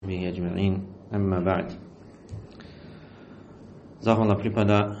وصحبه أجمعين أما بعد. Zahvala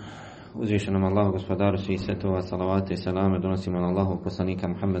pripada uzvišenom Allahu gospodaru svih svetova, salavate i salame donosimo na Allahu poslanika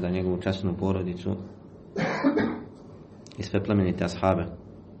Muhammeda, njegovu časnu porodicu i sve plemenite ashabe.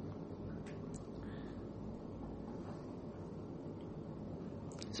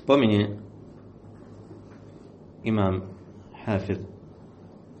 Spominje imam Hafiz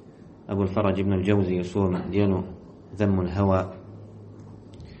Abu al-Faraj ibn al-Jawzi u svom dijelu Zammul Hawa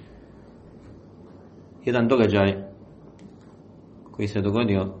jedan događaj koji se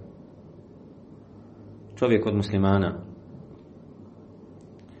dogodio čovjek od muslimana,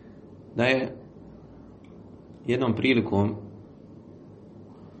 da je jednom prilikom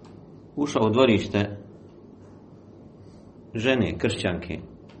ušao u dvorište žene kršćanke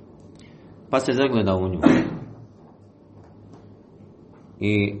pa se zagledao u nju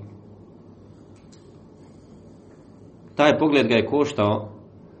i taj pogled ga je koštao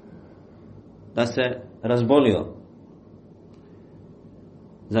da se razbolio,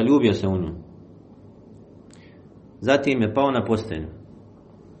 zaljubio se u nju. Zatim je pao na postelju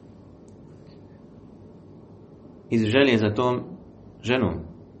iz želje za tom ženom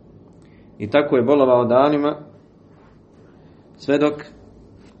i tako je bolovao danima sve dok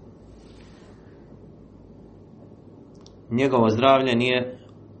njegovo zdravlje nije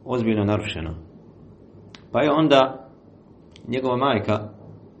ozbiljno narušeno. Pa je onda njegova majka,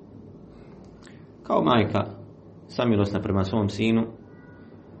 kao majka samilosna prema svom sinu,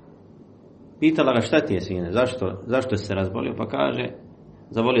 pitala ga: šta ti je, sine, zašto si se razbolio? Pa kaže: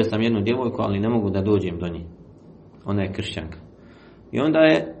 zavolio sam jednu djevojku, ali ne mogu da dođem do nje, ona je kršćanka. I onda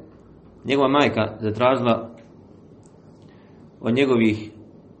je njegova majka zatražila od njegovih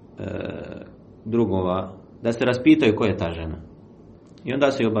drugova da se raspitaju ko je ta žena. I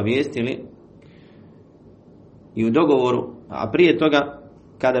onda su je obavijestili i u dogovoru, a prije toga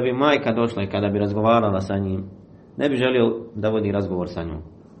kada bi majka došla i kada bi razgovarala sa njim, ne bi želio da vodi razgovor sa njom.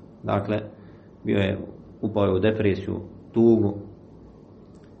 Dakle, upao je u depresiju, tugu,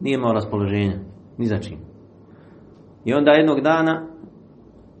 nije imao raspoloženja ni za čim. I onda jednog dana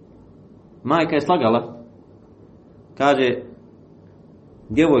majka je slagala, kaže: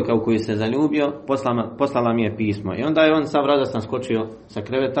 djevojka u koju se zaljubio poslala mi je pismo. I onda je on sav radostan skočio sa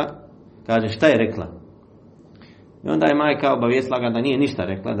kreveta, kaže: šta je rekla? I onda je majka obavijestila ga da nije ništa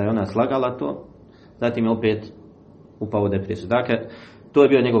rekla, da je ona slagala to. Zatim je opet upao u depresiju. Dakle, to je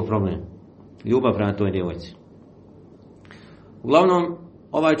bio njegov problem, ljubav prema toj djevojci. Uglavnom,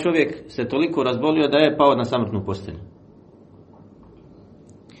 ovaj čovjek se toliko razbolio da je pao na samrtnu postelju.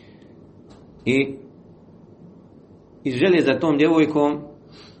 I iz želje za tom djevojkom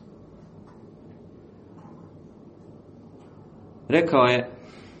rekao je: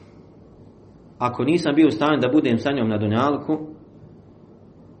 ako nisam bio u stanju da budem sa njom na dunjalku,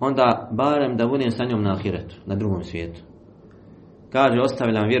 onda barem da budem sa njom na ahiretu, na drugom svijetu. Kaže: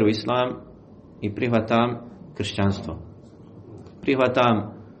 ostavljam vjeru islam i prihvatam kršćanstvo.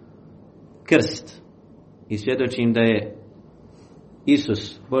 Prihvatam krst i svjedočim da je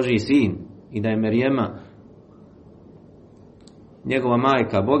Isus Božji sin i da je Merijema njegova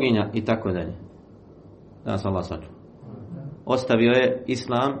majka, boginja i tako dalje. Da nas Allah sačuva. Ostavio je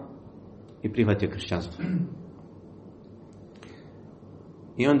islam i prihvatio kršćanstvo.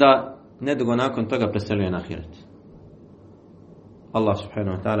 I onda nedugo nakon toga preselio je na ahiret. Allah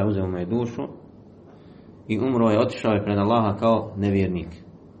subhanahu wa ta'ala uzeo mu je dušu i umro je, otišao je pred Allaha kao nevjernik.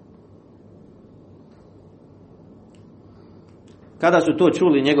 Kada su to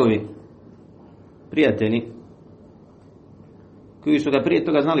čuli njegovi prijatelji, koji su ga prije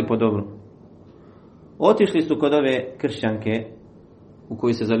toga znali po dobru, otišli su kod ove kršćanke u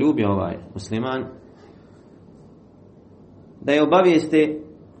koju se zaljubio ovaj musliman, da je obavijeste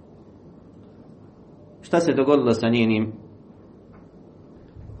šta se dogodilo sa njenim,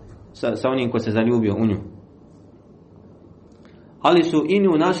 sa onim ko se zaljubio u nju. Ali su i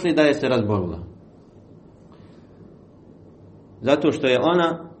nju našli da je se razbolila, zato što je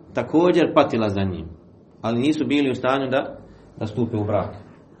ona također patila za njim, ali nisu bili u stanju da stupe u brak.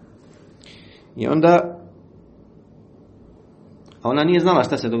 I onda ona nije znala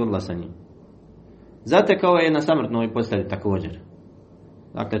šta se dogodilo sa njim. Zatekao je na samrtnoj postelji također.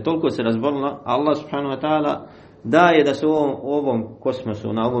 Dakle, toliko se razbolila. Allah subhanahu wa ta'ala daje da se u ovom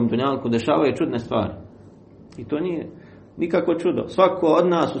kosmosu, na ovom dunjalku dešavaju čudne stvari. I to nije nikako čudo. Svako od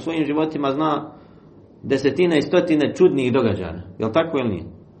nas u svojim životima zna desetine i stotine čudnih događaja. Jel tako ili nije?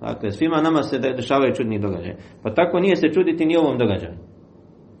 Dakle, svima nama se dešavaju čudni događaje. Pa tako nije se čuditi ni ovom događaju.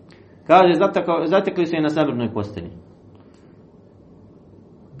 Kaže, zatekli su je na samrtnoj postelji.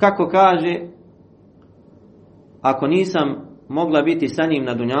 Kako kaže, ako nisam mogla biti sa njim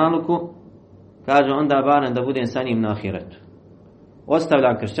na dunjaluku, kaže onda barem da budem sa njim na ahiretu.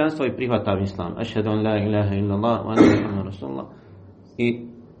 Ostavlja kršćanstvo i prihvata islam. Ašhadu an la ilaha illallah wa anna muhammadan rasulullah, i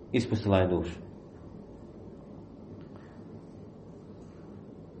ispustila je dušu.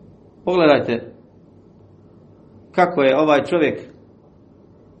 Pogledajte kako je ovaj čovjek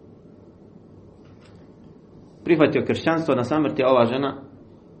prihvatio kršćanstvo na samrti, ova žena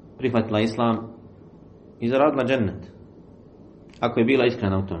prihvatila islam i zaradila džennet, ako je bila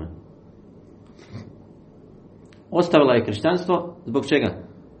iskrena u tome. Ostavila je kršćanstvo zbog čega?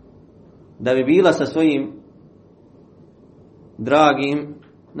 Da bi bila sa svojim dragim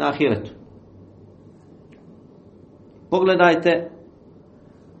na ahiretu. Pogledajte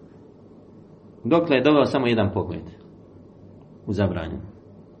dokle je doveo samo jedan pogled u zabranjenu.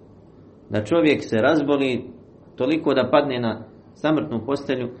 Da čovjek se razboli toliko da padne na samrtnu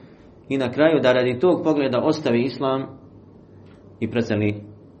postelju i na kraju da radi tog pogleda ostavi islam i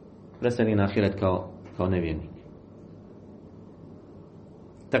preseli na ahiret kao nevjernik.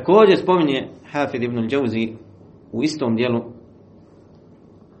 Također spominje Hafid ibn al-Džauzi u istom dijelu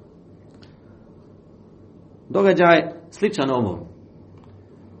događaj sličan ovom.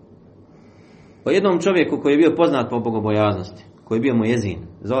 O jednom čovjeku koji je bio poznat po bogobojaznosti, koji je bio muezin,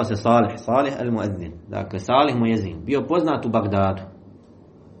 zove se Salih al-Muezzin, dakle Salih muezin, bio poznat u Bagdadu.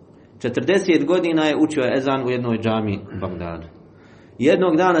 40 godina je učio ezan u jednoj džami u Bagdadu.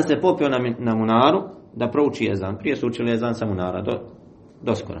 Jednog dana se popeo na munaru da prouči ezan. Prije su učili ezan sa munara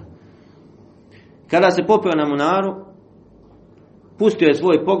doskora. Kada se popeo na munaru, pustio je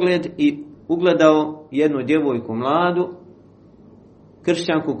svoj pogled i ugledao jednu djevojku mladu,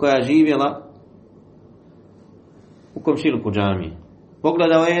 kršćanku koja je živjela u komšiluku džamije.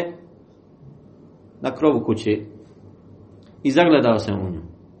 Pogledao je na krovu kuće i zagledao se u nju.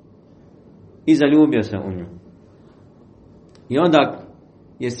 I zaljubio se u nju. I onda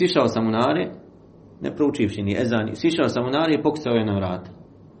je sišao sa munare, ne proučivši ni ezan, sišao sa munare i pokucao je na vrata.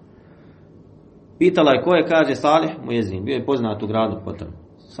 Pitala je ko je, kaže Salih muezin, bio je poznat u gradu potom.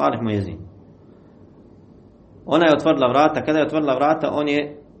 Salih muezin. Ona je otvorila vrata, kada je otvorila vrata, on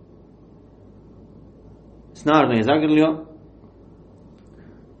je snažno je zagrlio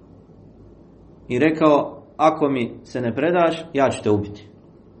i rekao, ako mi se ne predaš, ja ću te ubiti.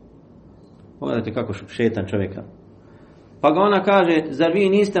 Pogledajte kako šetan čovjeka. Pa ga ona kaže, zar vi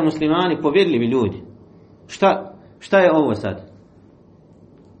niste muslimani, povjerljivi ljudi? Šta je ovo sad?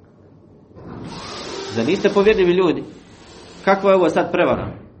 Zar niste povjerljivi ljudi? Kakva je ovo sad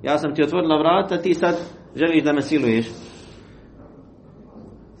prevara? Ja sam ti otvorila vrata, ti sad želiš da me siluješ.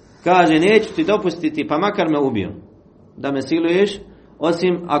 Kaže, neću ti dopustiti, pa makar me ubio, da me siluješ,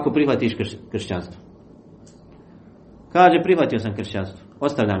 osim ako prihvatiš kršćanstvo. Kaže, prihvatio sam kršćanstvo,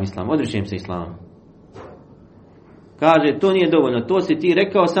 ostavljam islam, odričem se islamu. Kaže, to nije dovoljno, to si ti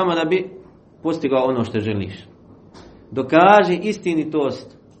rekao samo da bi postigao ono što želiš. Dokaži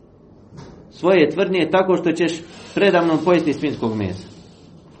istinitost svoje tvrdnje tako što ćeš predamnom pojesti svinjskog mesa.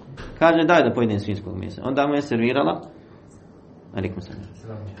 Kaže, daj da pojedem svinjskog mesa. Onda mu je servirala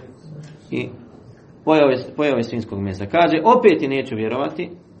i pojeo je svinjskog mesa. Kaže, opet ti neću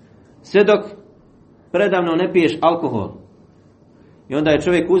vjerovati sve dok predamno ne piješ alkohol. I onda je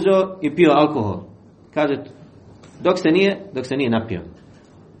čovjek uzeo i pio alkohol. Kaže, dok se nije napio.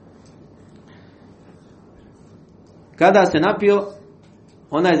 Kada se napio,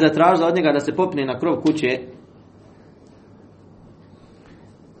 ona je zatražila od njega da se popne na krov kuće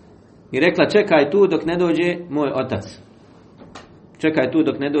i rekla, čekaj tu dok ne dođe moj otac. Čekaj tu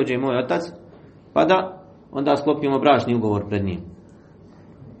dok ne dođe moj otac, pa da onda sklopimo bračni ugovor pred njim.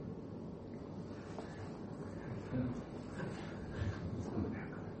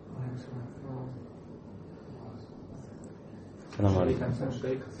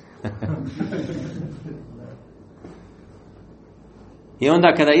 I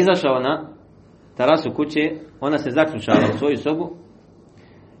onda kada je izašao na terasu kuće, ona se zaključala u svoju sobu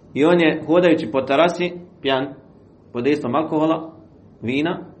i on je, hodajući po terasi, pijan pod dejstvom alkohola,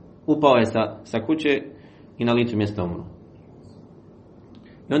 vina, upao je sa kuće i na licu mjesta umro.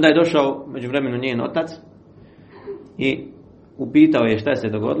 I onda je došao međuvremenu njen otac i upitao je šta se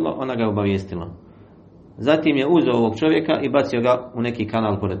dogodilo, ona ga je obavijestila. Zatim je uzeo ovog čovjeka i bacio ga u neki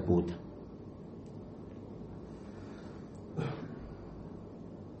kanal pored puta.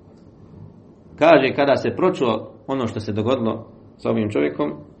 Kaže, kada se pročulo ono što se dogodilo s ovim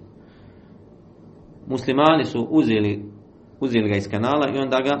čovjekom, muslimani su uzeli ga iz kanala i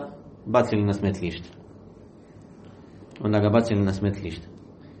onda ga bacili na smetlište.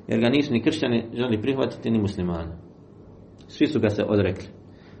 Jer ga nisu ni kršćani želi prihvatiti, ni muslimani. Svi su ga se odrekli.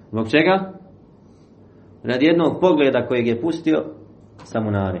 Zbog čega? radi jednog pogleda kojeg je pustio sa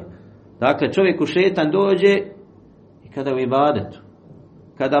munare. Dakle, čovjeku šetan dođe i kada u ibadetu,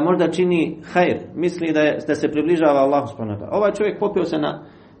 kada možda čini hajr, misli da se približava Allahu subhanahu wa ta'ala. Ovaj čovjek popio se na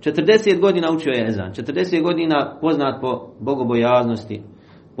 40 godina učio je ezan, 40 godina poznat po bogobojaznosti,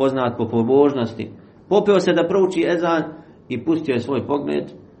 poznat po pobožnosti. Popio se da prouči ezan i pustio je svoj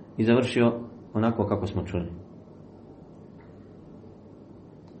pogled i završio onako kako smo čuli.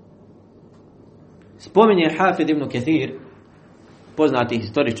 Spominje Hafid ibn Kathir, poznati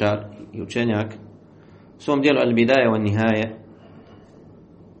historičar i učenjak, u svom dijelu Al-Bidaje wa Nihaje,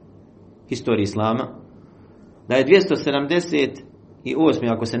 historiji Islama, da je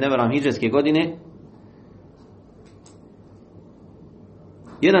 278. ako se ne varam hidžretske godine,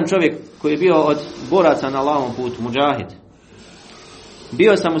 jedan čovjek koji je bio od boraca na Allahovom putu, muđahid,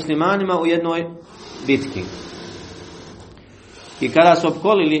 bio sa muslimanima u jednoj bitki. I kada su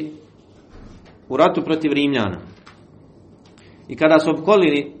opkolili u ratu protiv Rimljana, i kada su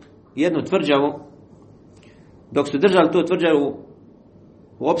opkolili jednu tvrđavu, dok su držali tu tvrđavu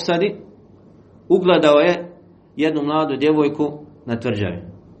u opsadi, ugledao je jednu mladu djevojku na tvrđavi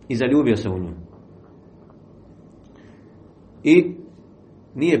i zaljubio se u nju. I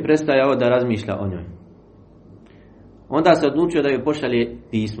nije prestajao da razmišlja o njoj. Onda se odlučio da joj pošalje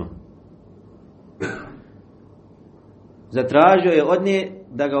pismo. Zatražio je od nje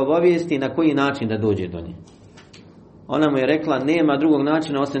da ga obavijesti na koji način da dođe do nje. Ona mu je rekla, nema drugog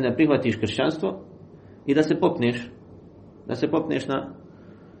načina osim da prihvatiš kršćanstvo i da se popneš. Da se popneš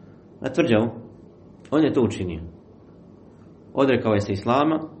na tvrđavu. On je to učinio. Odrekao je se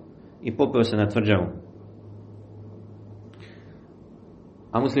islama i popeo se na tvrđavu.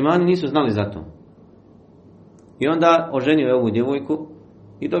 A muslimani nisu znali za to. I onda oženio je ovu djevojku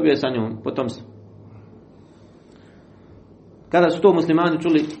i dobio je sa njom potomstvo. Kada su to muslimani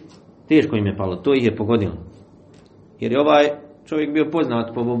čuli, teško im je palo, to ih je pogodilo. Jer je ovaj čovjek bio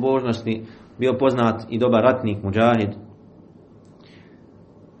poznat po pobožnosti, bio poznat i dobar ratnik, muđahid.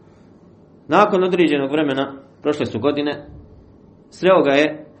 Nakon određenog vremena, prošle su godine, sreo ga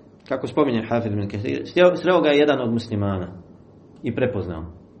je, kako spominje Hafid ibn Kathir, sreo ga je jedan od muslimana i prepoznao.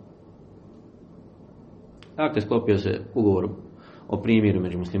 Dakle, sklopio se ugovor o primiru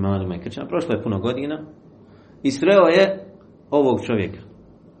među muslimanima i kršćanima. Prošlo je puno godina i sreo je ovog čovjeka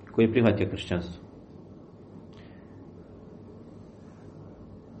koji je prihvatio kršćanstvo.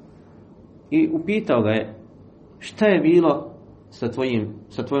 I upitao ga je šta je bilo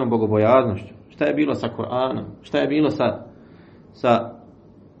sa tvojom bogobojaznošću, šta je bilo sa Kur'anom, šta je bilo sa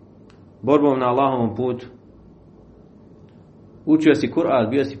borbom na Allahovom putu. Učio si Kur'an,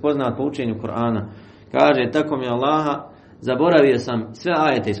 bio si poznat po učenju Kur'ana. Kaže, tako mi Allaha, zaboravio sam sve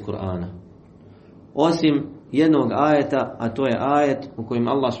ajete iz Kur'ana. Osim jednog ajeta, a to je ajet u kojem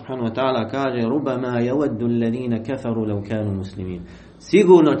Allah subhanahu wa ta'ala kaže rubama yawaddu alladhina kafaru law kanu muslimin.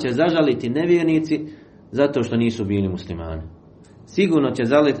 Sigurno će zažaliti nevjernici zato što nisu bili muslimani. Sigurno će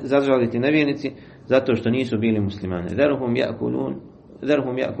zažaliti nevjernici zato što nisu bili muslimani. Zarhum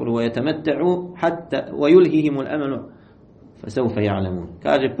ya'kulu wa yatamatta'u hatta wa yulhihim al-amalu fa sawfa ya'lamun.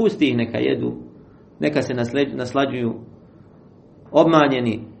 Kaže, pusti ih neka jedu, neka se naslađuju,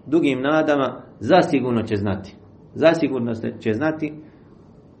 obmanjeni dugim nadama, zasigurno će znati. Zasigurno će znati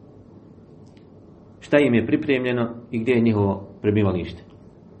šta im je pripremljeno i gdje je njihovo prebivalište.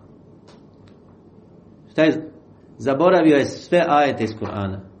 Zaboravio je sve ajete iz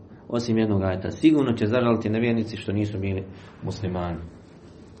Kur'ana, osim jednog ajeta. Sigurno će zažaliti nevjernici što nisu bili muslimani.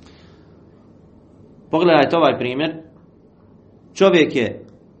 Pogledajte ovaj primjer. Čovjek je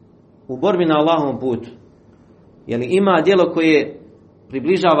u borbi na Allahovom putu. Je li ima djelo koje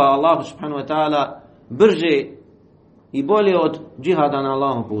približava Allahu subhanahu wa ta'ala brže i bolje od džihada na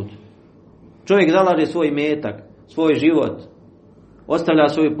Allahovom putu. Čovjek zalaže svoj metak, svoj život, ostavlja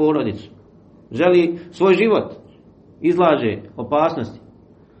svoju porodicu, želi svoj život, izlaže opasnosti.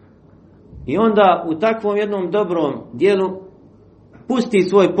 I onda u takvom jednom dobrom djelu pusti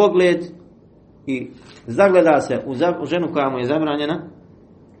svoj pogled i zagleda se u ženu koja mu je zabranjena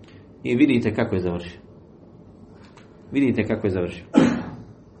i vidite kako je završio. Vidite kako je završio.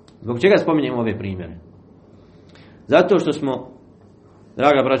 Zbog čega spominjemo ove primjere? Zato što smo,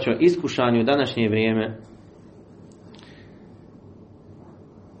 draga braćo, iskušani u današnje vrijeme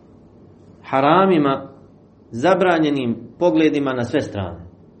haramima, zabranjenim pogledima na sve strane.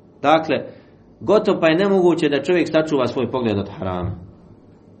 Dakle, gotovo pa je nemoguće da čovjek sačuva svoj pogled od harama.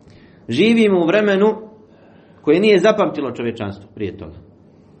 Živimo u vremenu koje nije zapamtilo čovječanstvo prije toga.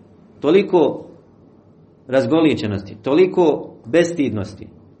 Toliko razgoličenosti, toliko bestidnosti,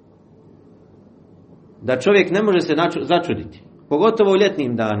 da čovjek ne može se začuditi, pogotovo u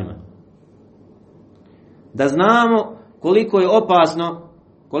ljetnim danima. Da znamo koliko je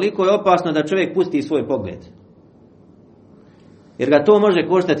opasno da čovjek pusti svoj pogled. Jer ga to može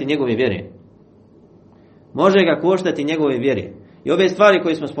koštati njegove vjere. Može ga koštati njegove vjere. I ove stvari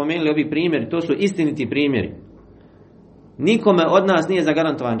koje smo spomenuli, ovi primjeri, to su istiniti primjeri. Nikome od nas nije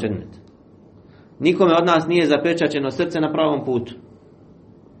zagarantovan džennet. Nikome od nas nije zapečaćeno srce na pravom putu.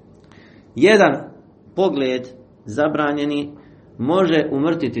 Jedan pogled zabranjeni može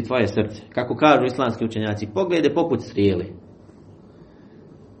umrtiti tvoje srce. Kako kažu islamski učenjaci, pogled je poput strijele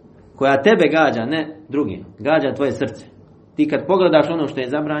koja tebe gađa, ne drugi, gađa tvoje srce. Ti kad pogledaš ono što je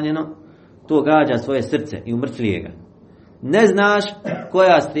zabranjeno, to gađa svoje srce i umrtvljuje ga. Ne znaš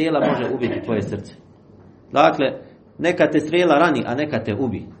koja strijela može ubiti tvoje srce. Dakle, neka te strijela rani, a neka te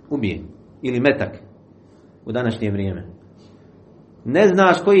ubije. Ili metak u današnje vrijeme. Ne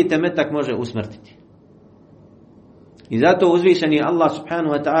znaš koji te metak može usmrtiti. I zato uzvišeni Allah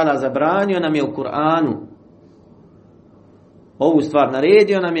subhanahu wa ta'ala zabranio nam je u Kur'anu ovu stvar,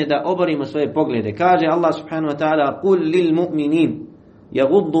 naredio nam je da oborimo svoje poglede. Kaže Allah subhanahu wa ta'ala: "Qul lil mu'minin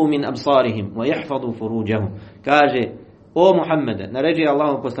yaghuddu min absarihim wa yahfazu furujahum." Kaže: o Muhammede, naređuje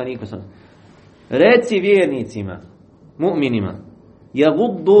Allahom poslaniku sam, reci vjernicima, mu'minima,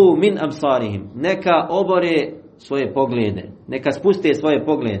 yaghuddu min absarihim, neka obore svoje poglede, neka spuste svoje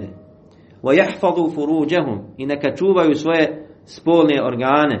poglede, wa yahfazu furujahum, i neka čuvaju svoje spolne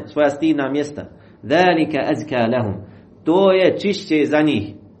organe, svoja stidna mjesta. Zalika azka lahum, to je čišće za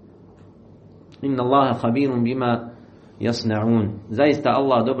njih. Inna Allaha khabirun bima yasna'un, zaista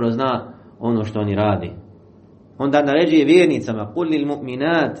Allah dobro zna ono što oni radi. Onda naređuje vjernicama: "Qul lil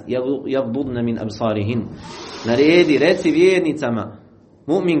mu'minat yaghdudna min absarihin." Naredi, reci vjernicama,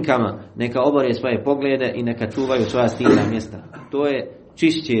 mu'minkama, neka obore svoje poglede i neka čuvaju svoja stidna mjesta. To je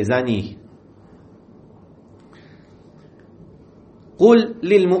čišće za njih. "Qul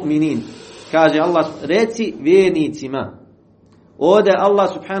lil mu'minin", kaže Allah, reci vjernicima. Ovdje Allah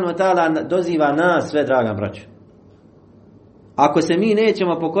subhanahu wa ta'ala doziva nas sve, draga braćo. Ako se mi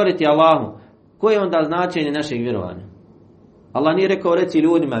nećemo pokoriti Allahu, koje je onda značenje našeg vjerovanja? Allah nije rekao reci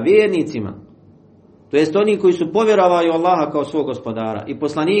ljudima, vjernicima. To jest oni koji su povjerovali Allaha kao svog gospodara i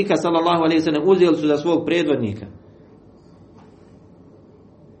poslanika sallallahu alejhi ve sellem uzeli su za svog predvodnika.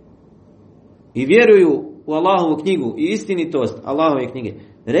 I vjeruju u Allahovu knjigu i istinitost Allahove knjige.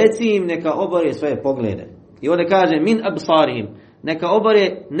 Reci im neka obore svoje poglede. I ovdje kaže min absarihim, neka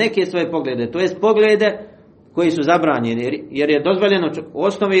obore neke svoje poglede, to jest poglede koji su zabranjeni, jer je dozvoljeno, u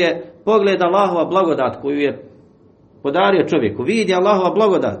osnovi je pogled Allahova blagodat koju je podario čovjeku. Vidi Allahova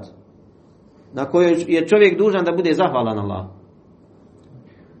blagodat na kojoj je čovjek dužan da bude zahvalan Allahu.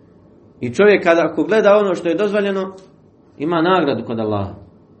 I čovjek ako gleda ono što je dozvoljeno, ima nagradu kod Allaha.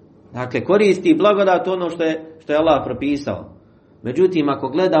 Dakle, koristi blagodat ono što je Allah propisao. Međutim, ako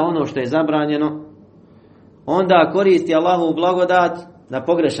gleda ono što je zabranjeno, onda koristi Allahovu blagodat na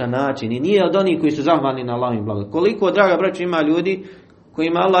pogrešan način i nije od onih koji su zahvalni na Allahovim blagodat. Koliko, draga braćo, ima ljudi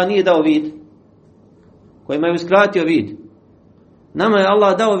kojima Allah nije dao vid, kojima je uskratio vid. Nama je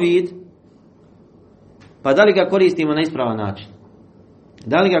Allah dao vid, pa da li ga koristimo na ispravan način?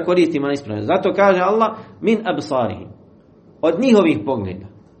 Da li ga koristimo na ispravan način? Zato kaže Allah min absarihim, od njihovih pogleda.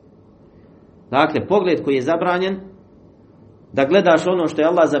 Dakle, pogled koji je zabranjen, da gledaš ono što je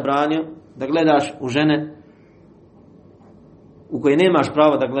Allah zabranio, da gledaš u žene u koje nemaš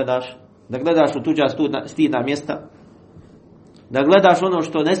pravo da gledaš u tuđa stidna mjesta, da gledaš ono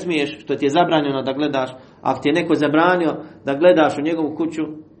što ne smiješ, što ti je zabranjeno da gledaš, ako ti je neko zabranio da gledaš u njegovu kuću,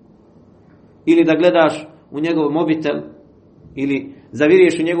 ili da gledaš u njegov mobitel, ili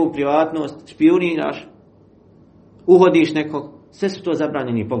zaviruješ u njegovu privatnost, špijuniraš, uhodiš nekog, sve su to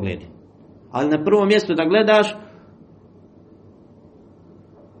zabranjeni pogledi. Ali na prvom mjestu da gledaš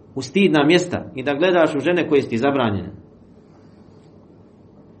u stidna mjesta i da gledaš u žene koje su ti zabranjene.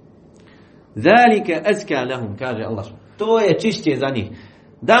 Zalika azka lahum, kaže Allah. To je čišće za njih.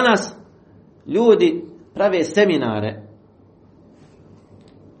 Danas ljudi prave seminare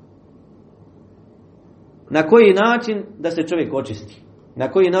na koji način da se čovjek očisti,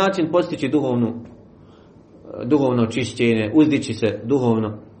 na koji način postići duhovno čišćenje, uzdići se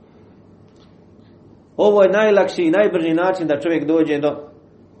duhovno. Ovo je najlakši i najbrži način da čovjek dođe do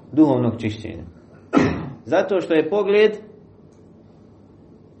duhovnog čišćenja. Zato što je pogled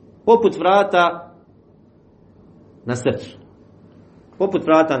poput vrata na srcu. Poput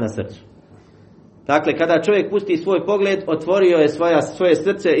vrata na srcu. Dakle, kada čovjek pusti svoj pogled, otvorio je svoje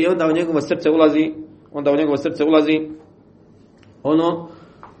srce i onda u njegovo srce ulazi ono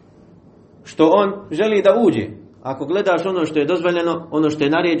što on želi da uđe. Ako gledaš ono što je dozvoljeno, ono što je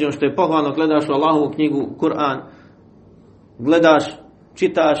naređeno, što je pohvalno, gledaš u Allahovu knjigu, Kur'an, gledaš,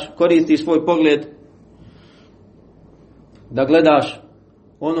 čitaš, koristiš svoj pogled da gledaš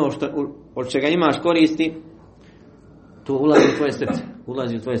ono od čega imaš koristi, to ulazi u tvoje srce.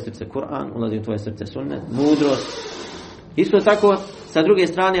 Ulazi u tvoje srce Kur'an, ulazi u tvoje srce sunnet, mudrost. Isto tako, sa druge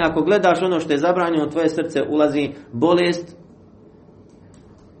strane, ako gledaš ono što je zabranjeno, u tvoje srce ulazi bolest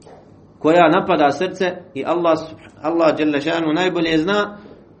koja napada srce i Allah dželle šanu najbolje zna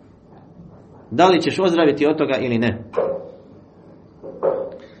da li ćeš ozdraviti od toga ili ne.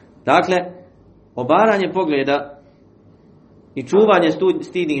 Dakle, obaranje pogleda i čuvanje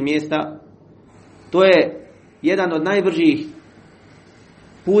stidnih mjesta, to je jedan od najbržih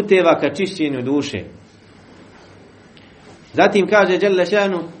puteva ka čišćenju duše. Zatim kaže dželle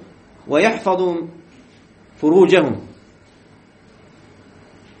šanu wa yahfazum furuđahum,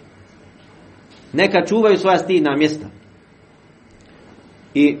 neka čuvaju svoja stidna mjesta.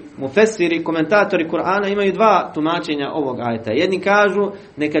 I mufesiri, komentatori Kur'ana imaju dva tumačenja ovog ajeta. Jedni kažu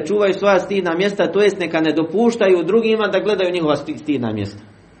neka čuvaju svoja stidna mjesta, to jest neka ne dopuštaju drugima da gledaju njihova stidna mjesta.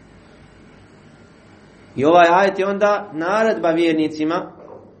 I ovaj ajet je onda naredba vjernicima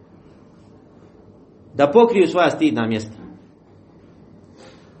da pokriju svoja stidna mjesta.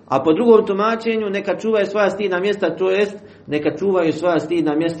 A po drugom tumačenju neka čuvaju svoja stidna mjesta, to jest neka čuvaju svoja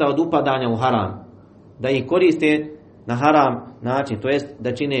stidna mjesta od upadanja u haram. Da ih koriste na haram način, to jest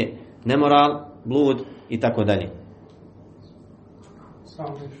da čine nemoral, blud i tako dalje.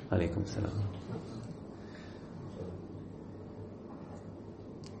 Alejkum selam.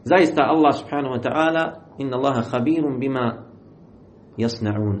 Zaista Allah subhanahu wa ta'ala, inna Allaha khabirun bima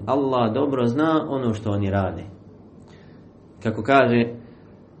jasna'un. Allah dobro zna ono što oni rade. Kako kaže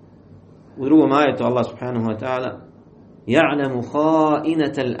u drugom ajetu Allah subhanahu wa ta'ala, ya'lamu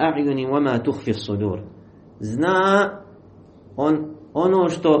kha'inatal a'yuni wa ma tukhfi as-sudur. Zna ono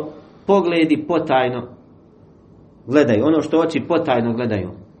što pogledi potajno gledaju, ono što oči potajno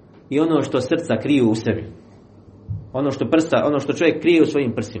gledaju i ono što srca kriju u sebi. Ono što čovjek krije u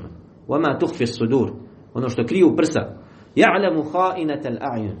svojim prsima. وَمَا تُخْفِي الصُّدُورِ, ono što kriju u prsa. يَعْلَمُ خَائِنَةَ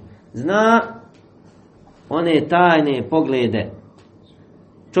الْأَعْيُنِ, zna one tajne poglede.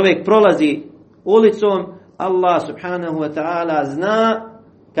 Čovjek prolazi ulicom, Allah subhanahu wa ta'ala zna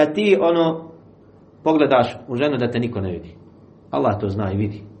kad ti pogledaš u ženu da te niko ne vidi. Allah to zna i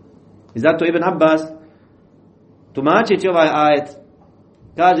vidi. I zato Ibn Abbas, tumačeći ovaj ajet,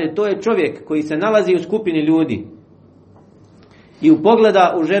 kaže to je čovjek koji se nalazi u skupini ljudi i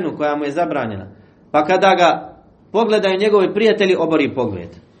pogleda u ženu koja mu je zabranjena, pa kada ga pogledaju njegovi prijatelji, obori pogled.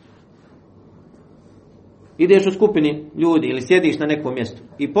 Ideš u skupini ljudi ili sjediš na nekom mjestu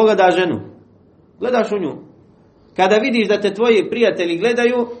i pogledaš ženu, gledaš u nju. Kada vidiš da te tvoji prijatelji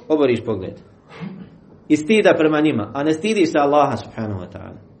gledaju, oboriš pogled. I stida prema njima, a ne stidiš se Allaha subhanahu wa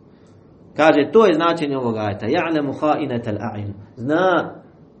ta'ala. Kaže, to je značenje ovog ajeta. Ya'lamu kha'inatal a'yun. Zna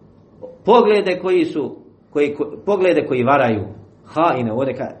poglede poglede koji varaju. Ha'ina,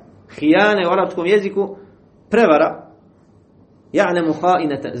 ovdje kaže. Hijane u arapskom jeziku prevara. Ya'lamu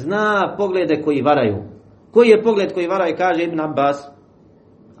kha'inatal. Zna poglede koji varaju. Koji je pogled koji varaju, kaže Ibn Abbas,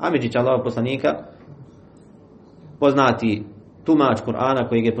 amidžić Allahov poslanika, poznati tumač Kur'ana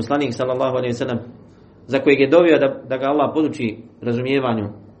kojeg je poslanik sallallahu alejhi ve sellem, za kojeg je dovio da ga Allah poduči razumijevanju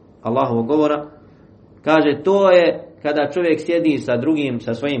Allahovog govora, kaže to je kada čovjek sjedi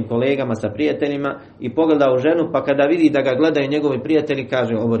sa svojim kolegama, sa prijateljima i pogleda u ženu, pa kada vidi da ga gledaju njegovi prijatelji,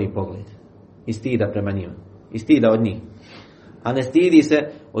 kaže obori pogled. I stida prema njima. I stida od njih. A ne stidi se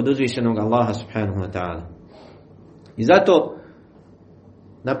od uzvišenog Allaha subhanahu wa ta'ala. I zato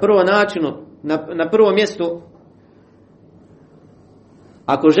na prvom mjestu,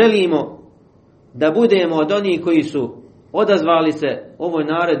 ako želimo da budemo od onih koji su odazvali se ovoj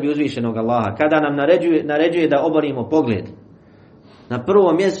naredbi uzvišenog Allaha, kada nam naređuje da oborimo pogled, na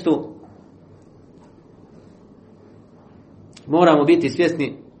prvom mjestu moramo biti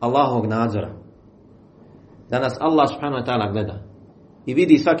svjesni Allahovog nadzora. Da nas Allah subhanahu wa ta'ala gleda i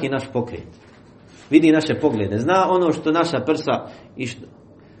vidi svaki naš pokret, vidi naše poglede, zna ono što naša prsa i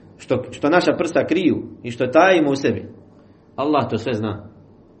što naša prsa kriju i što tajimo u sebi. Allah to sve zna.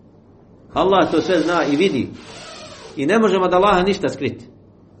 Allah to sve zna i vidi. I ne možemo od Allaha ništa skriti.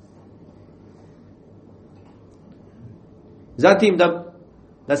 Zatim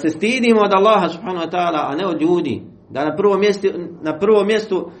da se stidimo od Allaha subhanahu wa ta'ala, a ne od ljudi. Da na prvom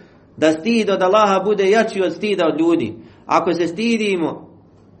mjestu da stid od Allaha bude jači od stida od ljudi. Ako se stidimo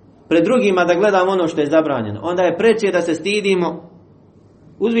pred drugima da gledamo ono što je zabranjeno, onda je preče da se stidimo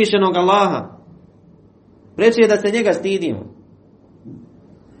uzvišenog Allaha. Preče je da se njega stidimo.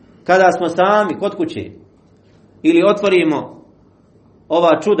 Kada smo sami kod kuće ili otvorimo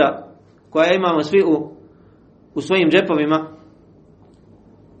ova čuda koja imamo svi u svojim džepovima,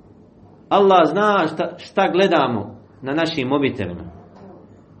 Allah zna šta gledamo, na našim mobitelima.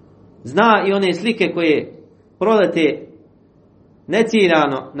 Zna i one slike koje prolete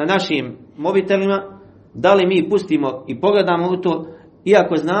neciljano na našim mobitelima, da li mi pustimo i pogledamo u to,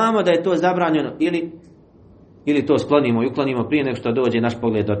 iako znamo da je to zabranjeno, ili to sklonimo i uklonimo prije nego što dođe naš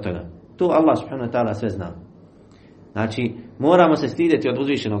pogled do toga. To Allah subhanahu wa ta'ala sve zna. Znači, moramo se stidjeti od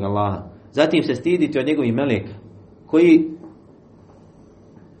uzvišenog Allaha. Zatim se stiditi od njegovih meleka, koji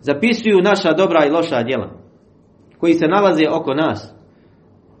zapisuju naša dobra i loša djela, koji se nalaze oko nas.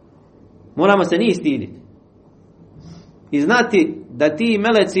 Moramo se njih stiditi. I znati da ti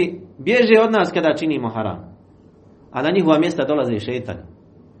meleci bježe od nas kada činimo haram. A na njihova mjesta dolaze šejtani.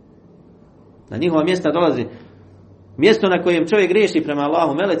 Na njihova mjesta dolazi mjesto na kojem čovjek griješi prema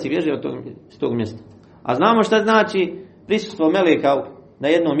Allahu, meleci bježe s tog mjesta. A znamo šta znači prisustvo meleka na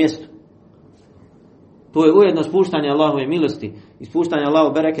jednom mjestu. To je ujedno spuštanje Allahove milosti, ispuštanje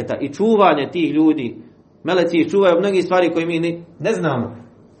Allahove bereketa i čuvanje tih ljudi. Meleci ih čuvaju mnogi stvari koje mi ne znamo.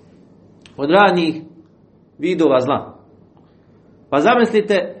 Od radnih vidova zla. Pa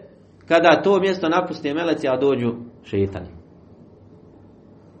zamislite kada to mjesto napuste meleci, a dođu šejtani.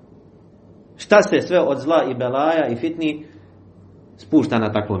 Šta se sve od zla i belaja i fitni spušta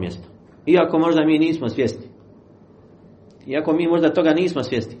na takvo mjesto. Iako možda mi nismo svjesni. Iako mi možda toga nismo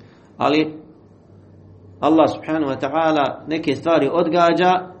svjesni. Ali Allah subhanahu wa ta'ala neke stvari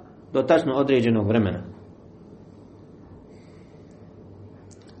odgađa do tačno određenog vremena.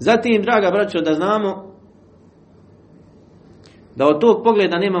 Zatim, draga braćo, da znamo da od tog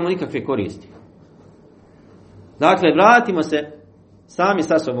pogleda nemamo nikakve koristi. Dakle, vratimo se sami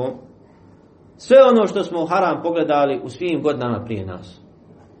sa sobom. Sve ono što smo u haram pogledali u svim godinama prije nas.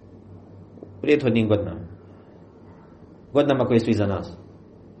 Prethodnim godinama. Godinama koje su iza nas.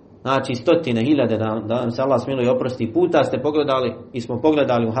 Znači, stotine, hiljade, da nam se Allah smiluje i oprosti, puta ste pogledali i smo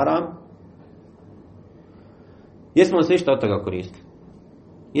pogledali u haram. Jesmo li se išta od toga koristili?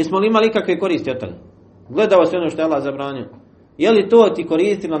 Jesmo li imali ikakve koristi od toga? Gledao se ono što je Allah zabranio. Je li to ti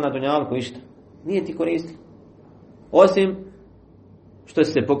koristilo na dunjalku išta? Nije ti koristilo. Osim što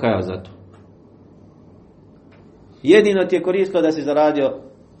si se pokajao za to. Jedino ti je koristilo da si zaradio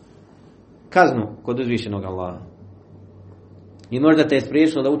kaznu kod uzvišenog Allaha. I možda te je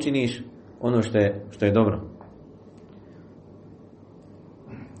spriječilo da učiniš ono što je dobro.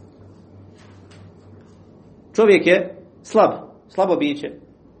 Čovjek je slabo biće.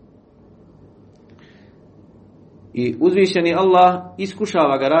 I uzvišeni Allah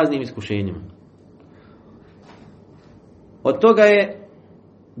iskušava ga raznim iskušenjima. Od toga je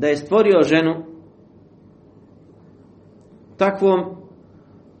da je stvorio ženu takvom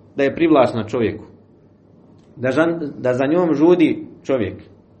da je privlačna čovjeku. Da za njom žudi čovjek.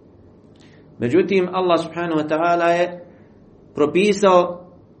 Međutim, Allah subhanahu wa ta'ala je propisao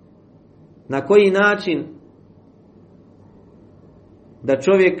na koji način da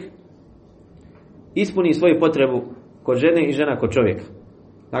čovjek ispuni svoju potrebu kod žene i žena kod čovjeka.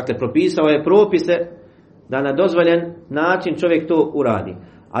 Dakle, propisao je propise da na dozvoljen način čovjek to uradi.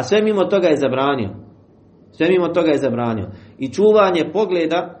 A sve mimo toga je zabranio. Sve mimo toga je zabranio. I čuvanje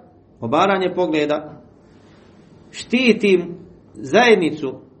pogleda, obaranje pogleda, štiti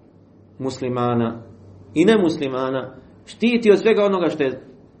zajednicu muslimana i nemuslimana, štiti od svega onoga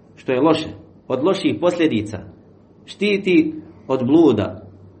što je loše, od loših posljedica, štiti od bluda,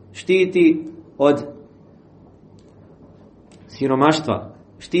 štiti od siromaštva,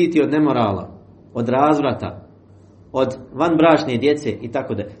 štiti od nemorala, od razvrata, od vanbračne djece i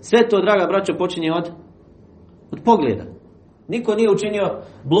tako da. Sve to, draga braćo, počinje od pogleda. Niko nije učinio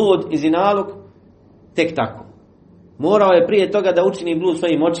blud i zinaluk tek tako. Morao je prije toga da učini blud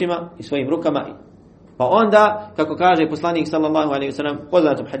svojim očima i svojim rukama. Pa onda, kako kaže poslanik sallallahu alejhi ve sellem,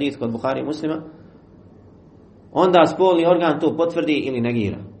 poznatom hadisu kod Buhari i Muslima, onda spolni organ to potvrdi ili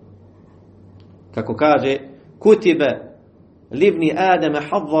negira. Kako kaže, kutibe libni Adama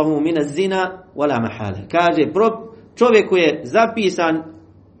hadzahu min az-zina wala mahala. Kaže, čovjeku je zapisan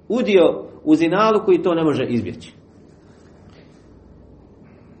udio u zinaluku i to ne može izbjeći.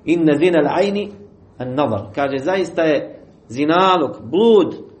 Inna zina al-ayni an-nazar. Kaže, zaista je zinaluk,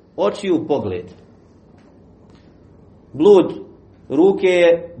 blud, očiju pogled. Blud ruke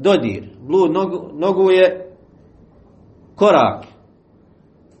je dodir. Blud nogu je korak.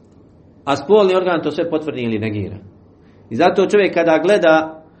 A spolni organ to sve potvrdi ili negira. I zato čovjek kada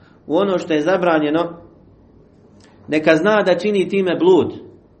gleda u ono što je zabranjeno, neka zna da čini time blud.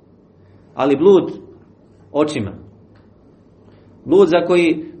 Ali blud očima. Blud za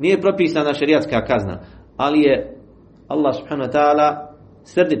koji nije propisana šerijatska kazna. Ali je Allah subhanahu wa ta'ala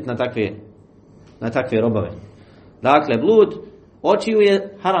srdit na takve robove. Dakle, blud očiju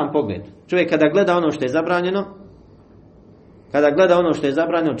je haram pogled. Čovjek kada gleda ono što je zabranjeno, kada gleda ono što je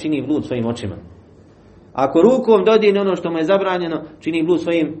zabranjeno, čini blud svojim očima. Ako rukom dodirne ono što mu je zabranjeno, čini blud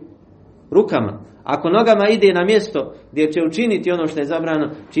svojim rukama. Ako nogama ide na mjesto gdje će učiniti ono što je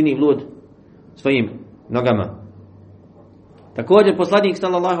zabranjeno, čini blud svojim nogama. Također poslanik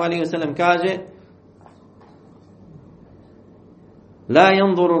sallallahu alejhi ve sellem kaže: La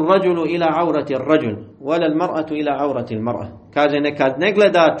yanzuru ar-rajulu ila awrati ar-rajul, wala al-mar'atu ila awrati al-mar'a. Kaže, nekad ne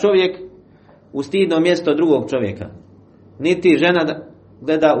gleda čovjek u stidno mjesto drugog čovjeka, niti žena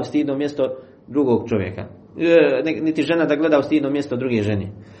gleda u stidno mjesto drugog čovjeka, niti žena da gleda u stidno mjesto druge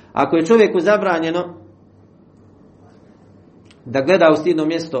žene. Ako je čovjeku zabranjeno da gleda u stidno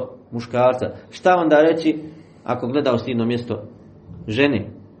mjesto muškarca, šta onda reći ako gleda u stidno mjesto žene?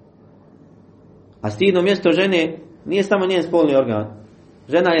 A stidno mjesto žene nije samo njen spolni organ.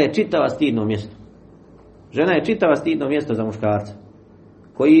 Žena je čitava stidno mjesto. Žena je čitava stidno mjesto za muškarca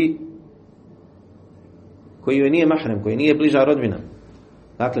koji joj nije mahrem, koji nije bliža rodbina.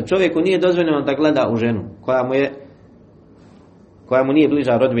 Dakle, čovjeku nije dozvoljeno da gleda u ženu koja mu nije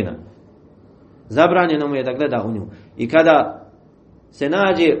bliža rodbina. Zabranjeno mu je da gleda u nju. I kada se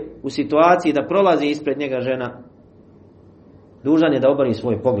nađe u situaciji da prolazi ispred njega žena, dužan je da obori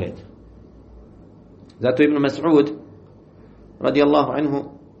svoj pogled. Zato Ibn Mas'ud radijallahu anhu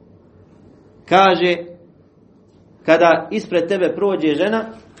kaže, kada ispred tebe prođe žena,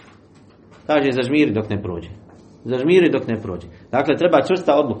 kaže zažmiri dok ne prođe. Zažmiri dok ne prođe. Dakle, treba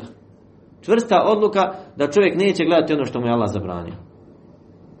čvrsta odluka. Čvrsta odluka da čovjek neće gledati ono što mu je Allah zabranio.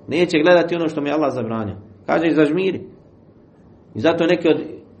 Neće gledati ono što mu je Allah zabranio. Kaže zažmiri. I zato neki od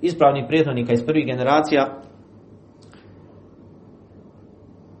ispravnih prethodnika iz prvih generacija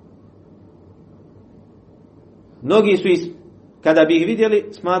mnogi su kada bi ih vidjeli,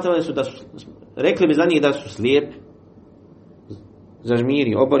 smatrali su rekli bi za njih da su slijepi.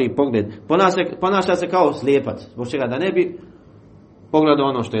 Zažmiri, obori pogled. Ponaša se kao slijepac. Zbog čega? Da ne bi pogledao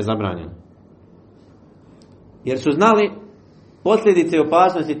ono što je zabranjeno. Jer su znali posljedice i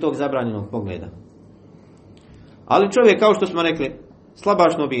opasnosti tog zabranjenog pogleda. Ali čovjek, kao što smo rekli,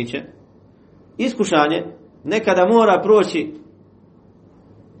 slabašno biće, iskušanje nekada mora proći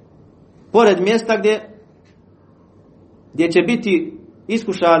pored mjesta gdje će biti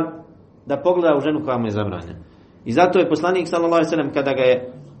iskušan da pogleda u ženu koja mu je zabranjena. I zato je poslanik sallallahu alejhi ve sellem, kada ga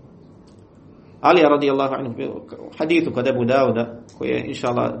je Ali radijallahu anhu u hadithu kod Ebu Dauda, koji je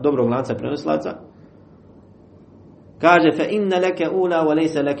inshallah dobrog lanca prenoslaca, kaže: fa inna laka ula wa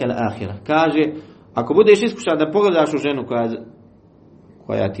laysa laka al-akhirah. Kaže, ako budeš iskušan da pogledaš u ženu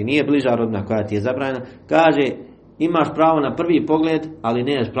koja ti nije bliža rodna, koja ti je zabranjena, kaže, imaš pravo na prvi pogled, ali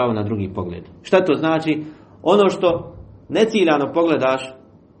nemaš pravo na drugi pogled. Šta to znači? Ono što neciljano pogledaš,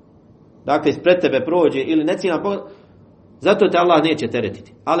 dakle ispred tebe prođe ili neciljano pogled, zato te Allah neće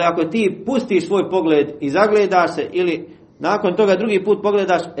teretiti. Ali ako ti pustiš svoj pogled i zagledaš se ili nakon toga drugi put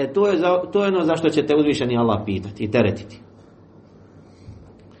pogledaš, to je ono za što će te uzvišeni Allah pitati i teretiti.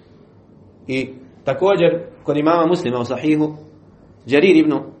 I također kod imama Muslima u sahihu, Đarir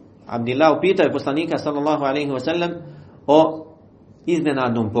ibn Abdillah pitao je poslanika sallallahu alejhi ve sellem o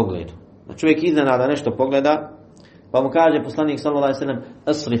iznenadnom pogledu. Da čovjek iznenada nešto pogleda, pa mu kaže poslanik sallallahu alejhi ve sellem: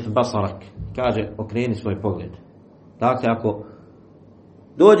 asrif basarak. Kaže, okreni svoj pogled. Dakle, ako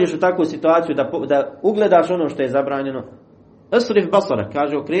dođeš u takvu situaciju da ugledaš ono što je zabranjeno, asrif basarak,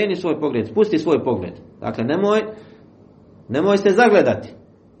 kaže, okreni svoj pogled, spusti svoj pogled. Dakle, nemoj se zagledati.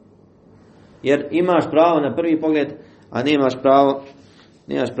 Jer imaš pravo na prvi pogled, a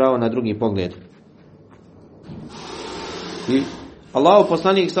nemaš pravo na drugi pogled. I Allahu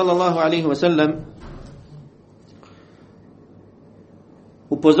poslanik sallallahu alejhi ve sellem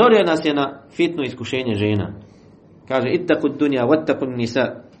upozorio nas je na fitno iskušenje žena. Kaže: ittaqu dunya wattaqu nisa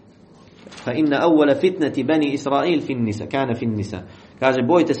fa inna awwala fitnati bani Israil fi nisa kana fi nisa. Kaže,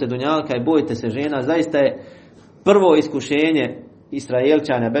 bojte se dunjalka i bojte se žena. Zaista je prvo iskušenje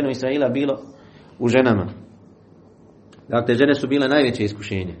Israelčana, Benu Israila, bilo u ženama. Dakle, žene su bile najveće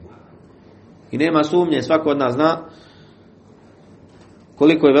iskušenje. I nema sumnje, svako od nas zna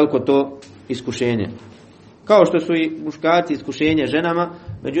koliko je veliko to iskušenje. Kao što su i muškarci iskušenje ženama,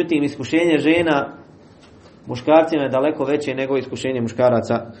 međutim iskušenje žena muškarcima je daleko veće nego iskušenje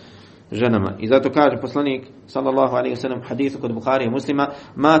muškaraca ženama. I zato kaže poslanik sallallahu alejhi ve sellem hadisu kod Buharija i Muslima: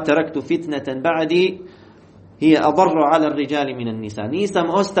 ma taraktu fitnatan ba'di hiya adarru ala ar-rijali min an-nisa. Nisam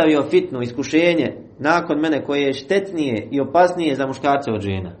ostavio fitnu, iskušenje nakon mene koje je štetnije i opasnije za muškarce od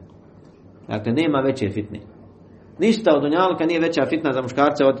žena. Dakle, nema veće fitne. Ništa od dunjaluka nije veća fitna za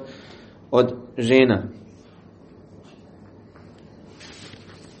muškarce od žena.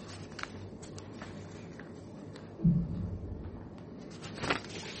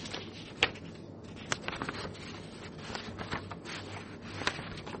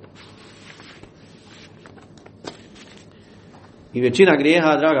 I većina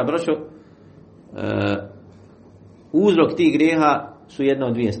grijeha, draga braćo, uzrok tih grijeha su jedna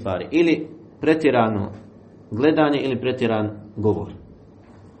od dvije stvari. Ili pretjerano gledanje ili pretjeran govor.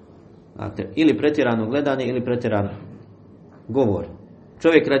 Dakle, ili pretjerano gledanje ili pretjeran govor.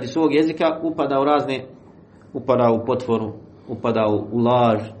 Čovjek radi svog jezika upada u potvoru, upada u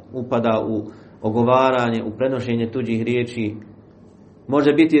laž, upada u ogovaranje, u prenošenje tuđih riječi.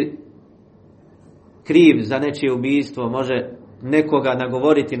 Može biti kriv za nečije ubijstvo, može nekoga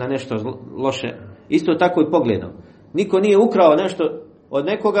nagovoriti na nešto loše. Isto tako i pogledom. Niko nije ukrao nešto od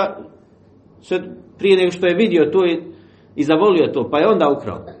nekoga prije nego što je vidio to i zavolio to, pa je onda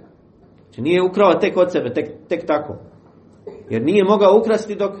ukrao. Znači nije ukrao tek od sebe, tek tako. Jer nije mogao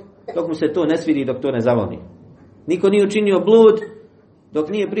ukrasti dok mu se to ne svidi, dok to ne zavoli. Niko nije učinio blud dok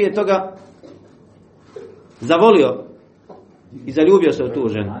nije prije toga zavolio i zaljubio se u tu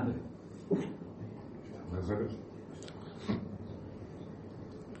ženu.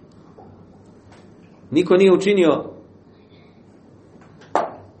 Niko nije učinio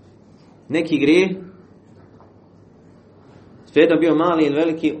neki grijeh, svejedno bio mali ili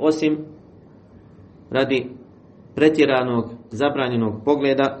veliki, osim radi pretjeranog, zabranjenog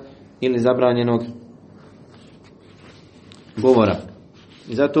pogleda ili zabranjenog govora.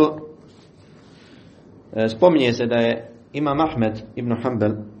 I zato spominje se da je Imam Ahmed ibn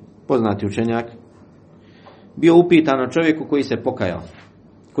Hanbal, poznati učenjak, bio upitan o čovjeku koji se pokajao,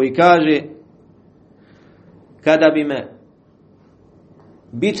 koji kaže: kada bi me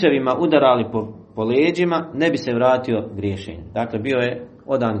bičevima udarali po leđima, ne bi se vratio griješenju. Dakle, bio je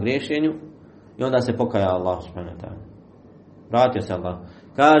odan griješenju i onda se pokajao Allah subhanahu wa ta'ala. Vratio se Allah.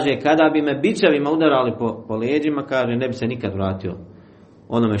 Kaže, kada bi me bičevima udarali po leđima, kaže, ne bi se nikad vratio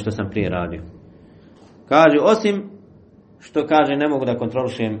onome što sam prije radio. Kaže, osim što kaže, ne mogu da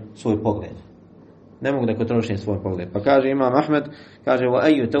kontrolišem svoj pogled. Ne mogu da kontrolišem svoj pogled. Pa kaže Imam Ahmed, kaže, wa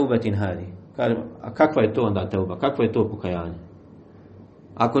ayyu tawbatin hadi. Kaže, a kakva je to onda teuba? Kakvo je to pokajanje?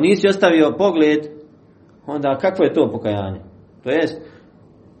 Ako nisi ostavio pogled, onda kakvo je to pokajanje?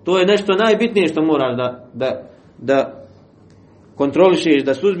 To je nešto najbitnije što moraš da kontrolišeš,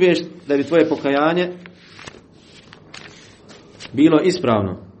 da suzbiješ, da bi tvoje pokajanje bilo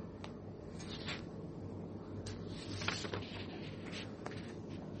ispravno.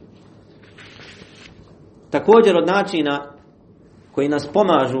 Također od načina koji nas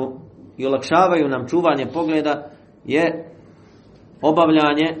pomažu i olakšavaju nam čuvanje pogleda je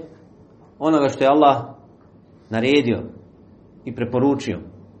obavljanje onoga što je Allah naredio i preporučio.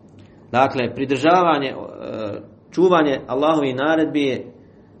 Dakle, pridržavanje, čuvanje Allahovih naredbi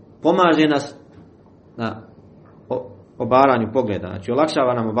pomaže nas na obaranju pogleda. Znači,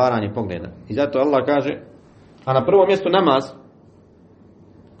 olakšava nam obaranje pogleda. I zato Allah kaže, a na prvom mjestu namaz,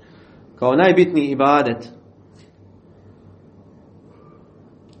 kao najbitniji ibadet,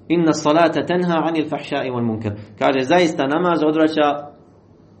 inna salata tenha anil fahšai wal munkar. Kaže, zaista namaz odvraća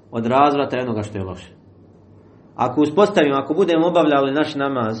od razvrata i onoga što je loše. Ako budemo obavljali naš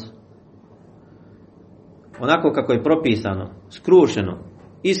namaz onako kako je propisano, skrušeno,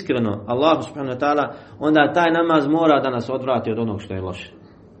 iskreno, Allahu subhanahu wa ta'ala, onda taj namaz mora da nas odvrati od onog što je loše.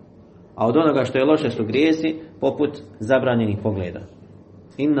 A od onoga što je loše su grijesi poput zabranjenih pogleda.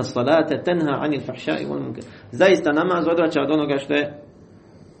 Inna salata tenha anil fahšai wal munkar. Zaista namaz odvraća od onoga što je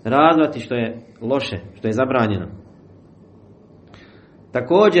razvrati, što je loše, što je zabranjeno.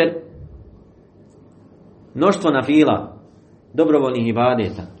 Također, mnoštvo nafila, dobrovoljnih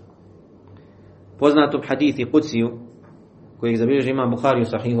ibadeta. Poznatom hadithi Kudsiju, kojeg zabilježi Imam Buhari u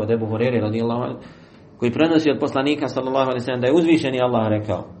Sahihu od Ebu Hurere radijallahu anhu, koji prenosi od poslanika sallallahu alejhi ve sellem da je uzvišeni Allah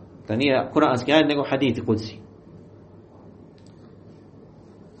rekao, da nije kuranski ajet nego hadith Kudsi.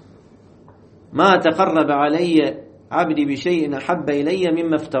 Ma taqarraba alayya abdi bi shay'in ahabba ilayya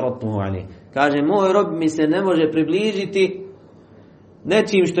mimma aftaradtuhu alayh. Kaže, moj rob mi se ne može približiti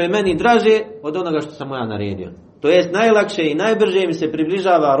nečim što je meni draže od onoga što sam mu ja naredio. To jest, najlakše i najbrže mi se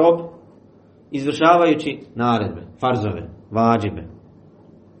približava rob izvršavajući naredbe, farzove, vađibe.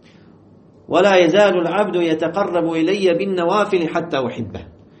 وَلَا يَزَالُ الْعَبْدُ يَتَقَرَّبُ إِلَيَّ بِالنَّوَافِلِ حَتَّى أُحِبَّهُ.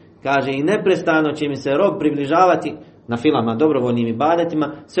 Kaže, i neprestano će mi se rob približavati na filama, dobrovoljnim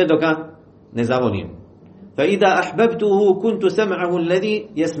ibadetima, sve dok ga ne zavolim. فَإِذَا أَحْبَبْتُهُ كُنْتُ سَمْعَهُ الَّذِي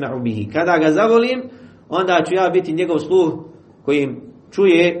يَسْمَعُ بِهِ. Kada ga zavolim, onda ću ja biti njegov sluh kojim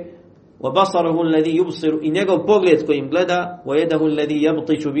čuje, وَبَصَرُهُ الَّذِي يُبْصِرُ, i njegov pogled s kojim gleda, وَيَدَهُ الَّذِي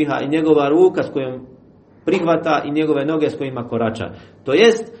يَبْطِشُ بِهَا, i njegova ruka s kojom prihvata, i njegove noge s kojima korača. To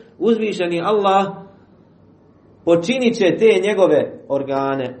jest, uzvišeni Allah počinit će te njegove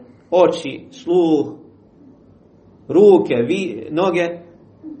organe, oči, sluh, ruke, noge,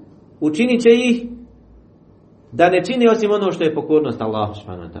 učinit će ih da ne čini osim ono što je pokornost Allahu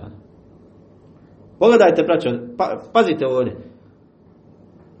subhanahu wa ta'ala. Pogledajte, braćo, pazite ovdje.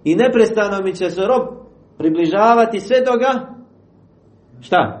 I neprestano mi će se rob približavati sve do ga,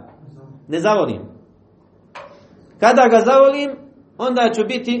 šta? Ne zavolim. Kada ga zavolim, onda ću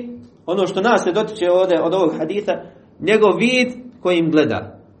biti, ono što nas se dotiče ovdje od ovog haditha, njegov vid kojim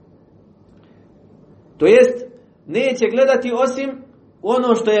gleda. To jest, neće gledati osim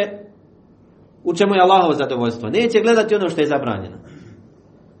ono što je, u čemu je Allahovo zadovoljstvo. Neće gledati ono što je zabranjeno.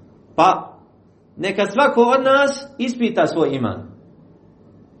 Pa, neka svako od nas ispita svoj iman.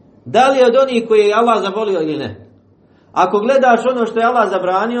 Da li je od onih koji je Allah zavolio ili ne? Ako gledaš ono što je Allah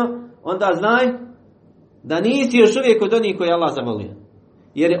zabranio, onda znaj da nisi još uvijek od onih koji je Allah zavolio.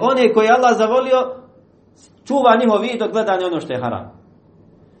 Jer one koje je Allah zavolio, čuva njihov vid od gledanja ono što je haram.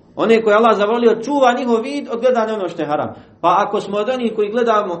 One koje je Allah zavolio, čuva njihov vid od gledanja ono što je haram. Pa ako smo od onih koji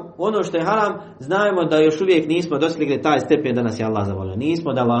gledamo ono što je haram, znajemo da još uvijek nismo dostigli taj stepen da nas je Allah zavolio.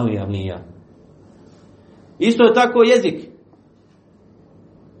 Nismo da Allahu javlija. Isto tako jezik.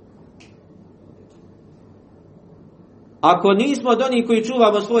 Ako nismo od onih koji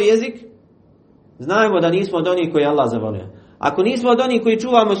čuvamo svoj jezik, znajemo da nismo od onih koji je Allah zavolio. Ako nismo od onih koji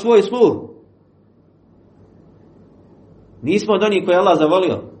čuvamo svoj sluh, nismo od onih koji je Allah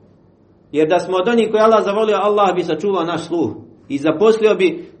zavolio. Jer da smo od onih koji je Allah zavolio, Allah bi sačuvao naš sluh i zaposlio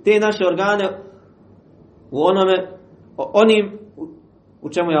bi te naše organe u onim u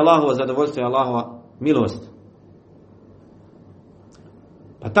čemu je Allahovo zadovoljstvo i Allahova milost.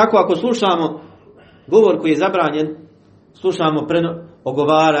 Pa tako ako slušamo govor koji je zabranjen, slušamo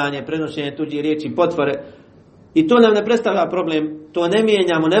ogovaranje, prenošenje tuđih riječi, potvore, i to nam ne predstavlja problem, to ne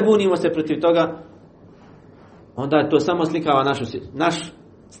mijenjamo, ne bunimo se protiv toga, onda to samo slikava naš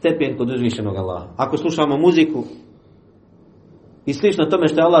stepen kod uzvišenog Allaha. Ako slušamo muziku i slično tome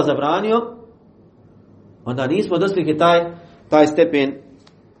što je Allah zabranio, onda nismo dostigli taj stepen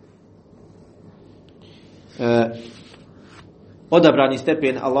odabrani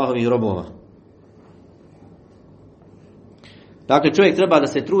stepen Allahovih robova. Dakle, čovjek treba da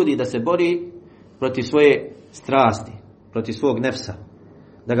se trudi, da se bori protiv svoje strasti, protiv svog nefsa,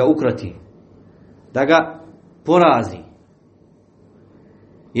 da ga ukroti, da ga porazi.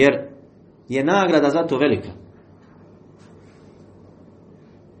 Jer je nagrada za to velika.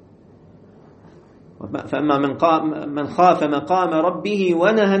 فَأَمَّا مَنْ خَافَ مَقَامَ رَبِّهِ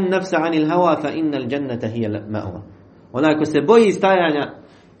وَنَهَى النَّفْسَ عَنِ الْهَوَى فَإِنَّ الْجَنَّةَ هِيَ الْمَأْوَى. Onaj ko se boji stajanja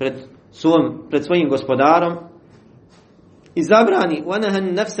pred svojim gospodarom i zabrani وَنَهَى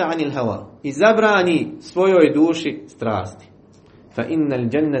النَّفْسَ عَنِ الْهَوَى, i zabrani svojoj duši strasti. فَإِنَّ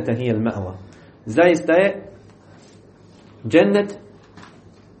الْجَنَّةَ هِيَ الْمَأْوَى. Zaista je džennet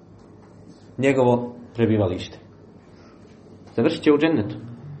njegovo prebivalište. Završit će u džennetu.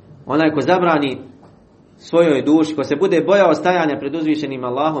 Onaj ko zabrani svojoj duši, ko se bude bojao stajanja pred uzvišenim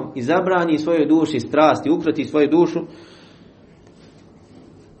Allahom i zabrani svojoj duši strasti, ukroti svoju dušu,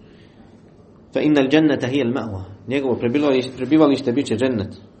 fa innal jannata hiya al-ma'wa. Njegovo prebivalište biće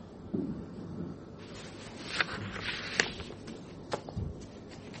džennet.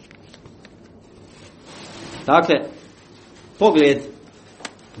 Dakle, pogled,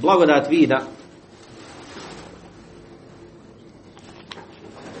 blagodat vida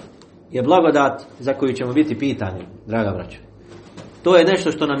je blagodat za koju ćemo biti pitani, draga braćo. To je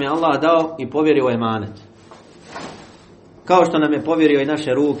nešto što nam je Allah dao i povjerio u emanet. Kao što nam je povjerio i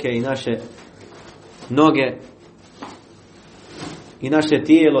naše ruke i naše noge i naše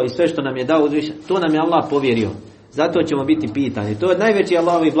tijelo i sve što nam je dao uzvišen, to nam je Allah povjerio. Zato ćemo biti pitani. To je najveći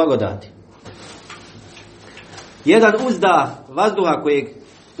Allahovi blagodati. Jedan uzdah vazduha kojeg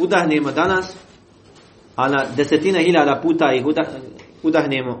udahnemo danas, a na desetine hiljada puta ih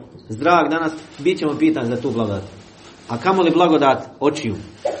udahnemo zrak danas, bit ćemo pitani za tu blagodat. A kamo li blagodat očiju?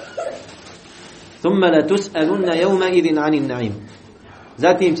 ثُمَّ لَتُسْأَلُنَّ يَوْمَئِذٍ عَنِ النَّعِيمِ.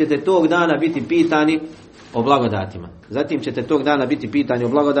 Zatim ćete tog dana biti pitani o blagodatima. Zatim ćete tog dana biti pitani o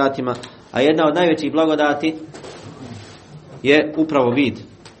blagodatima, a jedna od najvećih blagodati je upravo vid.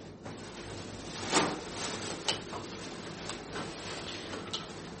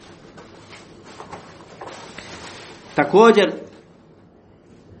 Također,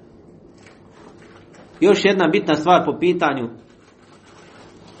 još jedna bitna stvar po pitanju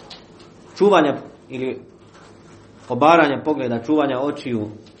čuvanja ili obaranja pogleda, čuvanja očiju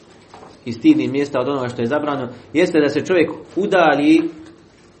i stidnih mjesta od onoga što je zabranjeno, jeste da se čovjek udalji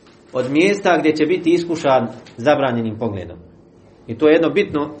od mjesta gdje će biti iskušan zabranjenim pogledom. I to je jedno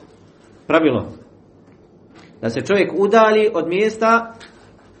bitno pravilo. Da se čovjek udalji od mjesta,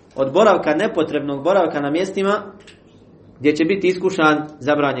 od boravka, nepotrebnog boravka na mjestima gdje će biti iskušan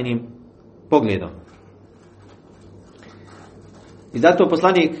zabranjenim pogledom. I zato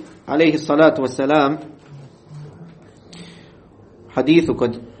poslanik, alejhi salatu wassalam, hadithu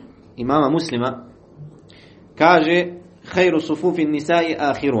kod imama Muslima, kaže: "Khayru sufufi nisai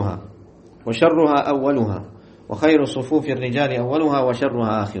akhiruha, wa sharruha awwaluha, wa khayru sufufi rijali awwaluha, wa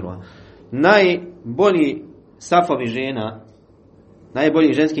sharruha akhiruha." Najbolji safovi žena,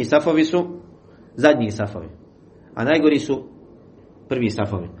 najbolji ženski safovi su zadnji safovi, a najgori su prvi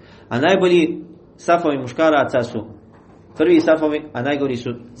safovi. A najbolji safovi muškaraca su prvi safovi, a najgori su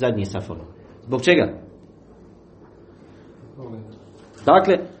zadnji safovi. Zbog čega?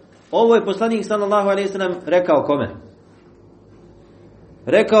 Dakle, ovo je poslanik sallallahu alejhi ve sellem rekao kome?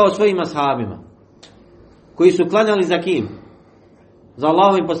 Rekao svojim ashabima koji su klanjali za kim? Za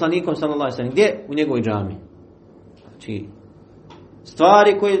Allahovim poslanikom sallallahu alejhi ve sellem. Gdje? U njegovoj džamii. Znači,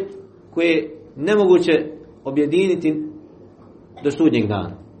 stvari koje nemoguće objediniti do sudnjeg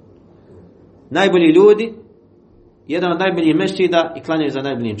dana. Najbolji ljudi, jedan od najboljih mešćida i klanjaju za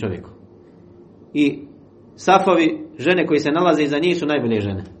najboljim čovjekom. I safovi žene koji se nalaze iza njih su najbolje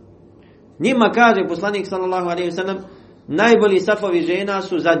žene. Njima kaže poslanik sallallahu alejhi ve sellem, najbolji safovi žena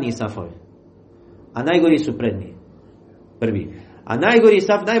su zadnji safovi, a najgori su prednji, prvi. A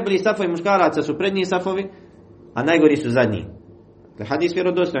najbolji safovi muškaraca su prednji safovi, a najgori su zadnji. Hadis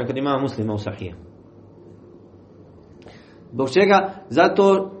vjerodostojan kod imama Muslima u Sahih. Zbog čega?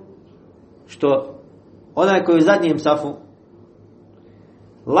 Zato što onaj koji je u zadnjem safu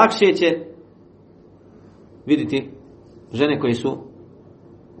lakše će vidjeti žene koje su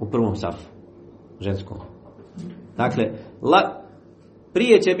u prvom safu ženskom. Dakle,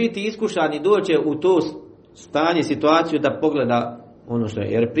 prije će biti iskušan i doće u to stanje, situaciju da pogleda ono što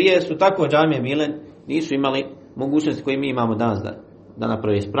je. Jer prije su tako džamije bile, nisu imali mogućnosti koje mi imamo danas da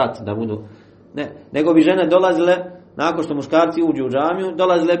napravi sprat, da budu. Ne, nego bi žene dolazile, nakon što muškarci uđu u džamiju,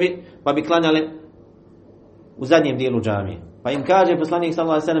 dolazile bi pa bi klanjale u zadnjem dijelu džamije. Pa im kaže poslanik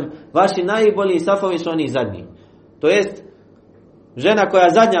sallallahu alejhi ve sellem, vaši najbolji safovi su oni zadnji. To jest, žena koja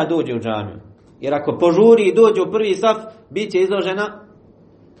zadnja dođe u džamiju. Jer ako požuri i dođe u prvi saf, bit će izložena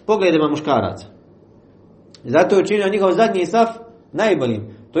pogledima muškaraca. Zato je učinio njihov zadnji saf najboljim.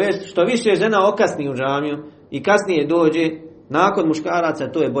 To jest, što više žena okasni u džamiju i kasnije dođe nakon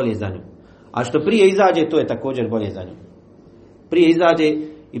muškaraca, to je bolje za nju. A što prije izađe, to je također bolje za nju. Prije izađe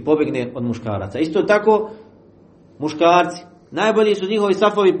i pobjegne od muškaraca. Isto tako, muškarci, najbolji su njihovi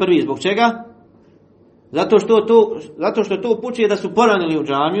safovi prvi. Zbog čega? Zato što to upućuje da su poranili u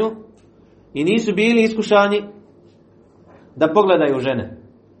džamiju i nisu bili iskušani da pogledaju žene.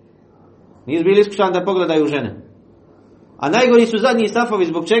 Nisu bili iskušani da pogledaju žene. A najgori su zadnji safovi.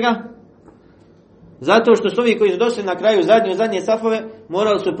 Zbog čega? Zato što su ovi koji su došli na kraju zadnje safove,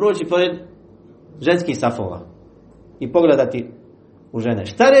 morali su proći pored ženskih safova i pogledati u žene.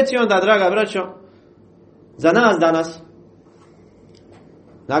 Šta reći onda, draga braćo, za nas danas?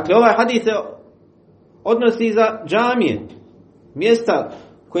 Dakle, ovaj hadis se odnosi za džamije, mjesta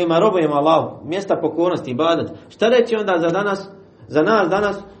kojima robujemo Allahu, mjesta pokornosti i ibadet. Šta reći onda za nas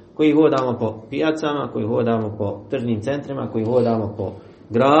danas koji hodamo po pijacama, koji hodamo po tržnim centrima, koji hodamo po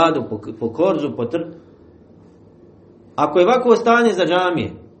gradu, po korzu, po Ako je ovako stanje za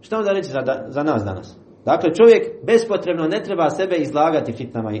džamije, šta onda reći za nas danas? Dakle, čovjek bespotrebno ne treba sebe izlagati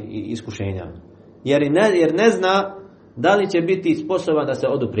fitnama i iskušenjama. Jer ne zna da li će biti sposoban da se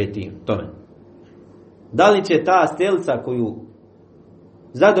oduprijeti tome. Da li će ta strelica koju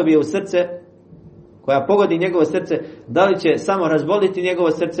zadobije u srce, koja pogodi njegovo srce, da li će samo razboliti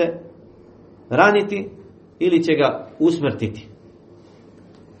njegovo srce, raniti ili će ga usmrtiti.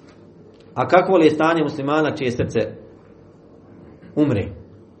 A kakvo li je stanje muslimana čije srce umre?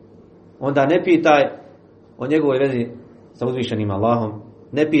 Onda ne pitaj o njegovoj vezi sa uzvišenim Allahom,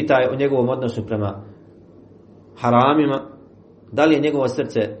 ne pitaj o njegovom odnosu prema haramima, da li je njegovo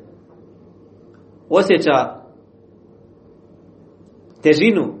srce osjeća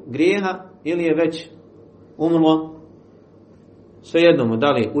težinu grijeha ili je već umrlo, svejedno mu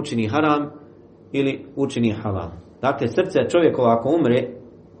da li učini haram ili učini halal. Dakle, srce čovjekova ako umre,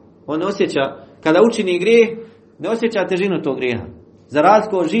 on ne osjeća, kada učini grijeh, ne osjeća težinu tog grijeha. Za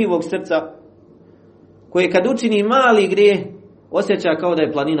razliku od živog srca, koje kad učini mali grijeh, osjeća kao da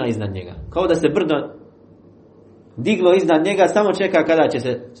je planina iznad njega. Kao da se brdo diglo iznad njega, samo čeka kada će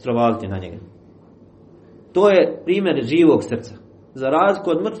se strovaliti na njega. To je primjer živog srca. Za razliku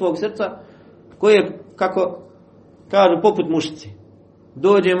od mrtvog srca, koje je, kako kažu, poput mušice.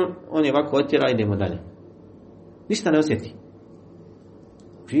 Dođemo, on je ovako otjera, idemo dalje. Ništa ne osjeti.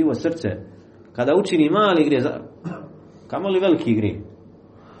 Živo srce, kada učini mali grijeh, kamoli veliki grijeh.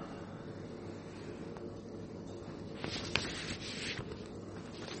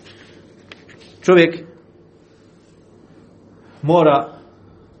 Čovjek mora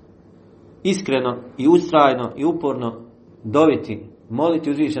iskreno i ustrajno i uporno doviti,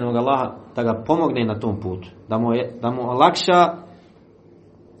 moliti uzvišenog Allaha da ga pomogne na tom putu, da mu olakša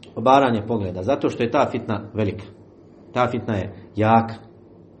obaranje pogleda, zato što je ta fitna velika, ta fitna je jaka.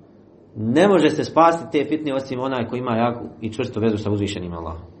 Ne može se spasiti te fitne osim onaj koji ima jaku i čvrstu vezu sa uzvišenim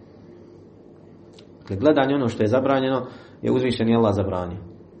Allahom. Dakle, gledanje ono što je zabranjeno je uzvišeni Allah zabranio.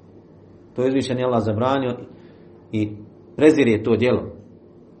 To je uzvišeni Allah zabranio i prezire to djelo.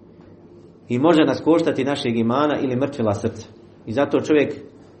 I može nas koštati našeg imana ili mrtvila srca. I zato čovjek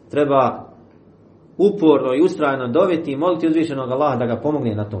treba uporno i ustrajno doviti i moliti uzvišenog Allaha da ga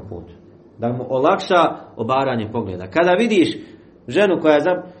pomogne na tom putu. Da mu olakša obaranje pogleda. Kada vidiš ženu koja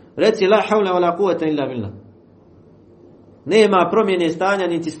je reci la havla wala quwwata illa billah. Nema promjene stanja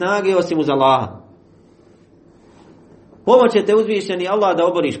niti snage osim uz Allaha. Pomoće te uzvišeni Allah da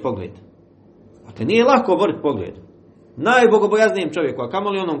oboriš pogled. Dakle, nije lako oboriti pogled. Najbogobojaznijem čovjeku, a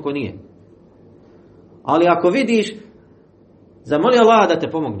kamoli onom ko nije. Ali ako vidiš, zamoli Allaha da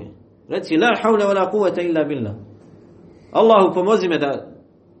te pomogne. Reci la havla wala quwwata illa billah. Allahu pomozi me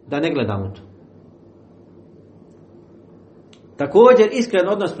da ne gledam u to. Također iskren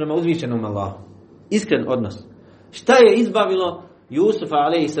odnos prema uzvišenom Allahu. Iskren odnos. Šta je izbavilo Jusufa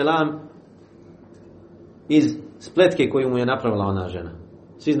a.s. iz spletke koju mu je napravila ona žena?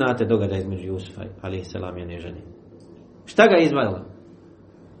 Svi znate događaj između Jusufa a.s. i one žene. Šta ga izbavilo?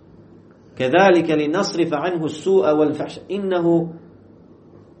 Kedalike li nasrifa anhu su'a wal fahša innahu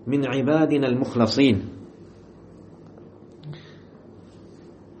min ibadina al-mukhlasin.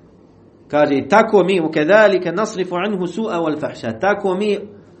 Kaže, tako mi kedalike nasrifu anhu su'a wal fahša. Tako mi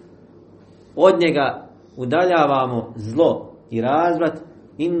od njega udaljavamo zlo i razvrat.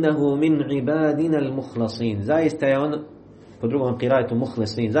 Innahu min ibadina al-mukhlasin. Zaista je on, po drugom qirajtu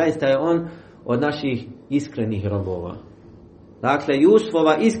muhlasin, zaista je on od naših iskrenih robova. Dakle,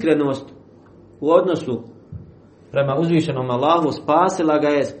 Jusufova iskrenost u odnosu prema uzvišenom Allahu spasila ga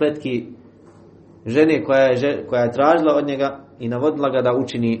je spletki žene koja je tražila od njega i navodila ga da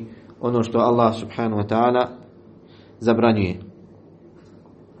učini ono što Allah subhanahu wa ta'ala zabranjuje.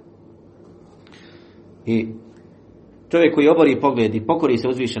 I čovjek koji obori pogled i pokori se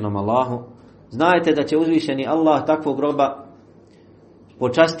uzvišenom Allahu, znajte da će uzvišeni Allah takvog roba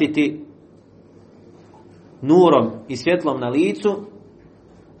počastiti nurom i svjetlom na licu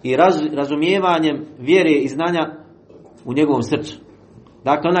i razumijevanjem vjere i znanja u njegovom srcu.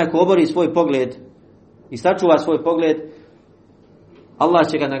 Dakle, onaj ko obori svoj pogled i sačuva svoj pogled, Allah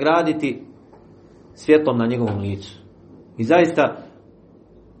će ga nagraditi svjetlom na njegovom licu. I zaista,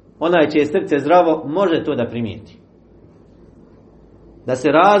 onaj čije srce zdravo može to da primijeti. Da se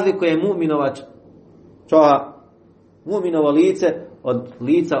razlikuje mu'minovo lice od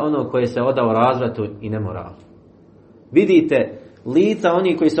lica onog koje se odao razvratu i nemoralu. Vidite lica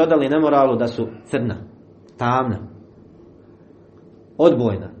onih koji se odali nemoralu da su crna, tamna,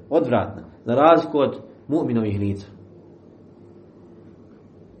 odbojna, odvratna, za razliku od mu'minovih lica.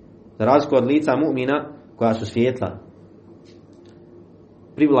 Za razliku od lica mu'mina koja su svjetla,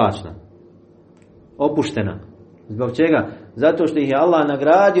 privlačna, opuštena. Zbog čega? Zato što ih je Allah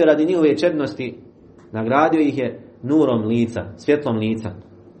nagradio radi njihove čednosti, nagradio ih je nurom lica, svjetlom lica.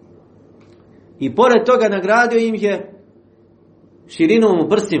 I pored toga nagradio im je širinom u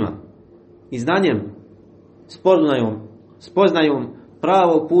prsima i znanjem, spoznajom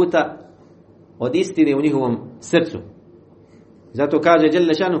pravog puta od istine u njihovom srcu. Zato kaže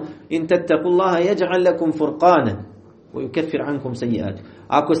Jelle šanu: in tattaqullaha yaj'al lakum furqana wa yukaffir ankum sayyi'at.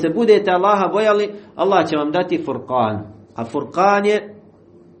 Ako se budete Allaha bojali, Allah će vam dati furqan. A furqan je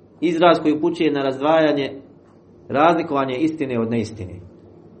izraz koji upućuje na razdvajanje, razlikovanje istine od neistine.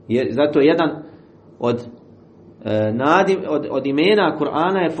 Zato jedan od imena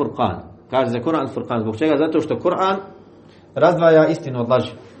Kur'ana je furqan. Kaže za Kur'an furqan. Zbog čega? Zato što Kur'an razdvaja istinu od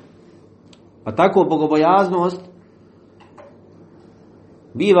laži. Pa tako bogobojaznost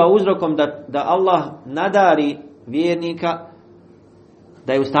biva uzrokom da Allah nadari vjernika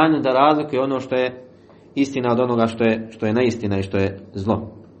da je u stanju da razlikuje ono što je istina od onoga što je neistina i što je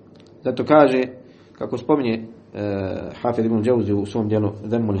zlo. Zato kaže, kako spominje Hafid ibn Džauzi u svom djelu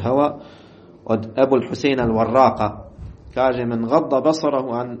Zemmul Hawa od Ebul Huseina al-Warraqa, kaže: men gadda basarahu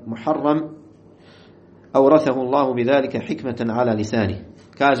an muharram awrathahu Allahu bidhalika hikmatan ala lisani.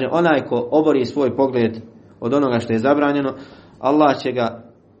 Kaže, onaj ko obori svoj pogled od onoga što je zabranjeno, Allah će ga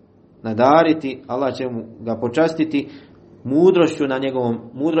nadariti, Allah će mu ga počastiti mudrosti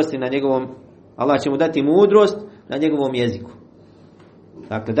na njegovom, Allah će mu dati mudrost na njegovom jeziku.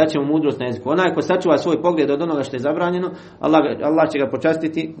 Dakle, daće mu mudrost na jeziku. Onaj ko sačuva svoj pogled od onoga što je zabranjeno, Allah će ga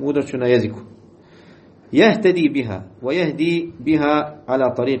počastiti mudrošću na jeziku. Jehtedi biha, wa jehdi biha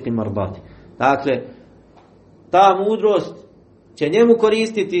ala tariqi mardati. Dakle, ta mudrost će njemu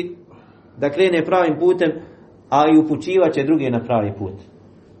koristiti da krene pravim putem, a i upućivat će druge na pravi put.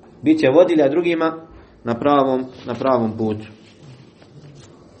 Biće vodilja drugima na pravom putu.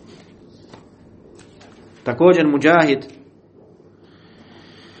 Također Mujahid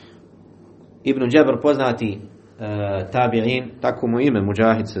Ibn Džabr, poznati tabi'in, tako mu ime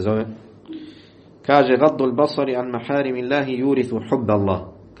Mujahid se zove, kaže gaddul basari an maharimillahi yurithu hubba Allah.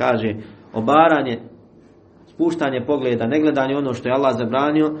 Kaže, obaranje, spuštanje pogleda, ne gledanje ono što je Allah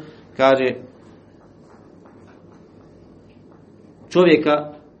zabranio, kaže,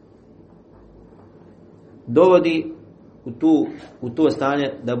 čovjeka dovodi u to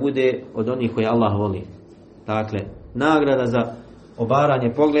stanje da bude od onih koje Allah voli. Dakle, nagrada za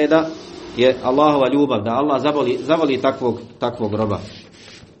obaranje pogleda je Allahova ljubav, da Allah zavoli takvog roba.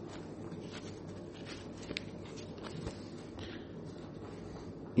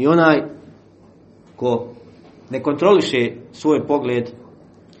 I onaj ko ne kontroliše svoj pogled,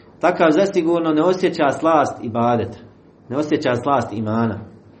 takav zasigurno ne osjeća slast ibadeta, ne osjeća slast imana,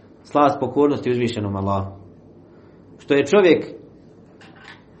 slast pokornosti uzvišenom Allahu. Što je čovjek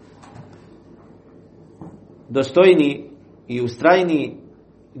dostojniji i ustrajniji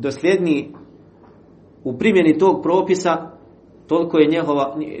i dosljedniji u primjeni tog propisa,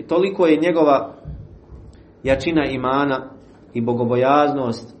 toliko je njegova jačina imana i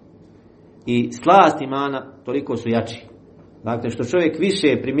bogobojaznost i slast imana toliko su jači. Dakle, što čovjek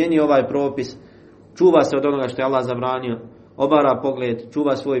više primjenjuje ovaj propis, čuva se od onoga što je Allah zabranio, obara pogled,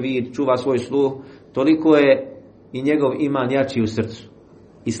 čuva svoj vid, čuva svoj sluh, toliko je i njegov iman jači u srcu.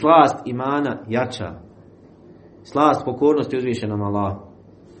 I slast imana jača. Slast pokornosti uzvišenom Allahu.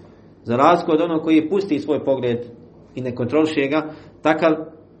 Za razliku od onog koji pusti svoj pogled i ne kontroliše ga, takav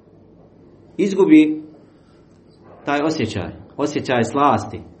izgubi taj osjećaj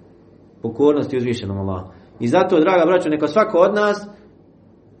slasti, pokornosti uzvišenom Allahu. I zato, draga braćo, neka svako od nas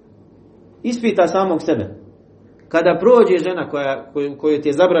ispita samog sebe. Kada prođe žena koju ti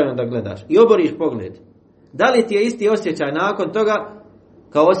je zabranjeno da gledaš i oboriš pogled, da li ti je isti osjećaj nakon toga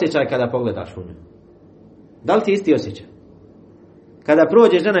kao osjećaj kada pogledaš u nju? Da li ti je isti osjećaj? Kada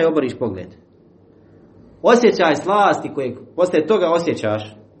prođe žena i oboriš pogled, osjećaj slasti koje posle toga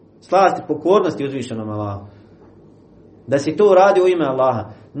osjećaš, slasti pokornosti uzvišenom Allahu, da si to uradio u ime Allaha,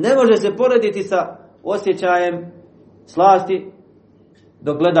 ne može se porediti sa osjećajem slasti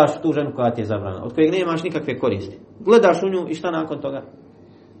dok gledaš tu ženu koja ti je zabranjena, od kojeg nemaš nikakve koristi. Gledaš u nju i šta nakon toga?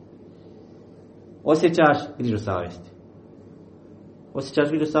 Osjećaš grižu savjesti. Osjećaš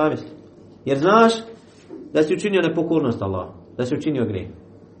grižu savjesti. Jer znaš da si učinio nepokornost Allahu, da si učinio grijeh.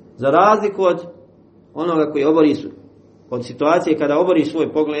 Za razliku od onoga koji od situacije kada obori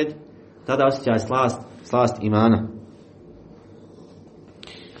svoj pogled, tada osjećaj slast imana.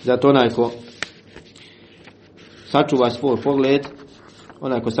 Zato onaj ko sačuva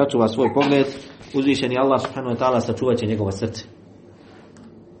svoj pogled, uzvišeni Allah subhanahu wa ta'ala sačuvat će njegovo srce.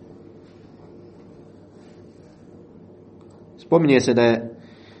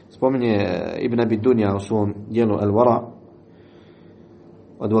 Spominje Ibn Abi Dunja u svom dijelu Al-Wara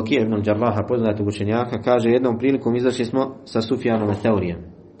od Vakija ibn al-Jarraha, poznatog učenjaka, kaže, jednom prilikom izašli smo sa Sufjanom al-Thaurijem,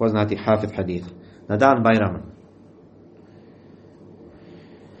 poznati hafid hadith, na dan Bajrama.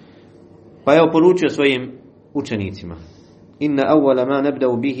 Pa je oporučio svojim učenicima: inna awwala ma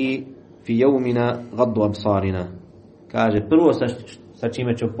nabda'u bihi fi yawmina ghaddu absarina. Kaže, prvo sa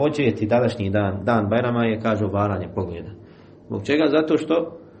čime ću početi današnji dan Bajrama je, kaže, obaranje pogleda. Zbog čega? Zato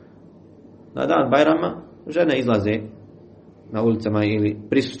što na dan Bajrama žene izlaze na ulicama ili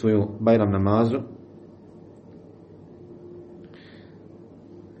prisustvuju Bajram namazu.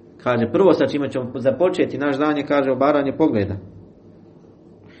 Kaže, prvo sa čime ćemo započeti naš dan je, kaže, obaranje pogleda.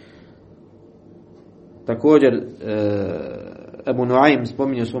 Također Ebu Nuaym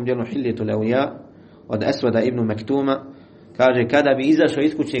spominje u svom djelu Hiljetul Awliya od Esvada ibn Mektuma, kaže, kada bi izašao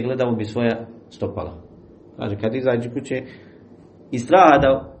iz kuće, gledao bi svoja stopala. Kaže, kad izađe iz kuće, iz straha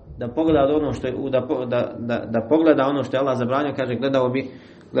da pogleda ono što je, da pogleda ono što je Allah zabranio, kaže,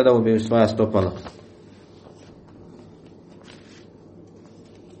 gledao bi svoja stopala.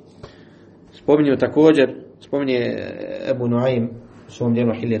 Spominje Ebu Nuaym u svom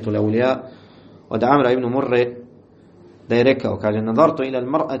djelu Hiljetul Awliya od Amra ibn Murre da je rekao, kaže, nadartu ila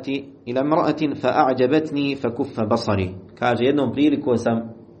mar'atin fa a'jabatni fa kuffa basari. Kaže, jednom priliku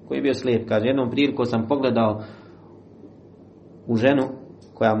sam, koji je bio slijep, kaže, jednom priliku sam pogledao u ženu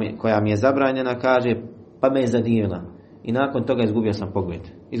koja mi je zabranjena, kaže, pa me je zadivila. I nakon toga izgubio sam pogled.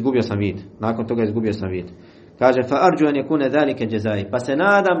 Izgubio sam vid. Nakon toga izgubio sam vid. Kaže, fa arđu an yakuna zalika jazai. Pa se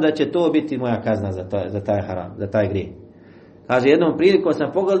nadam da će to biti moja kazna za taj haram, za taj grijeh. Kaže, jednom prilikom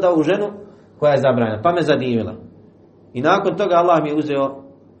sam pogledao u ženu koja je zabranjena, pa me zadivila. I nakon toga Allah mi je uzeo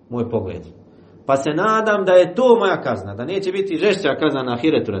moj pogled. Pa se nadam da je to moja kazna, da neće biti žešća kazna na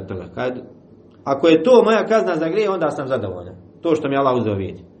ahiretu od toga. Ako je to moja kazna za grijeh, onda sam zadovoljan. To što mi Allah uzeo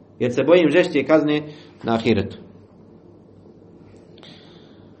vid. Jer se bojim žešće kazne na ahiretu.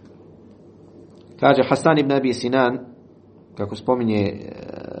 Kaže Hasan ibn Abi Sinan, kako spominje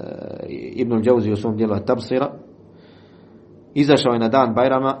Ibn al-Jawzi u svom dijelu At-Tabsira, izašao je na dan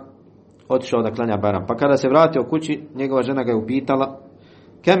Bajrama, otišao da klanja Bajram. Pa kada se vratio kući, njegova žena ga je upitala,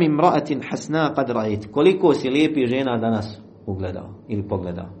 kam imra'atin hasna qad ra'ayt, koliko si lijepi žena danas ugledao ili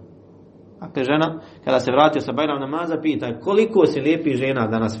pogledao. Dakle, žena, kada se vratio sa Bajram namaza, pita, koliko si lijepi žena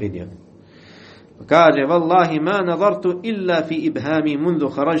danas vidio. Pa kaže, wallahi ma nazartu illa fi ibhami mundu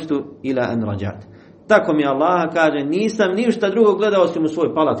kharajtu ila an rajat. Tako mi Allah kaže, nisam ništa drugo gledao osim u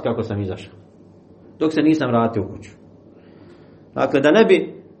svoj palac kako sam izašao. Dok se nisam vratio u kuću. Dakle, da ne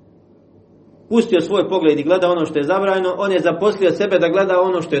bi pustio svoj pogled i gleda ono što je zabranjeno, on je zaposlio sebe da gleda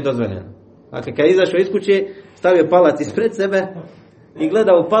ono što je dozvoljeno. Dakle, kad je izašao iz kuće, stavio palac ispred sebe i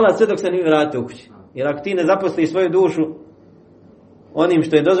gleda u palac sve dok se nije vratio u kući. Jer ako ti ne zaposliš svoju dušu onim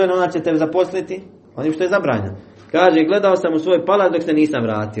što je dozvoljeno, ona će te zaposliti onim što je zabranjeno. Kaže, gledao sam u svoj palac dok se nisam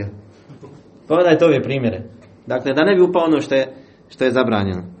vratio. Pogledajte ove primjere. Dakle, da ne bi upao ono što je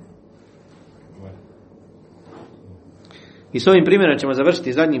zabranjeno. I s ovim primjerom ćemo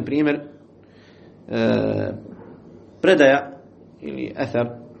završiti zadnji primjer predaja ili ethar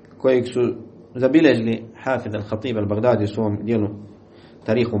kojeg su zabilježili Hafid al-Khatib al-Baghdadi u svom dijelu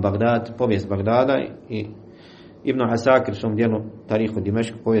Tarihu Bagdad, povijest Bagdada, i Ibn Asakir u svom dijelu Tarihu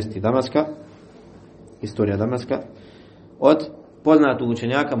Dimeška, povijesti Damaska, istorija Damaska, od poznatog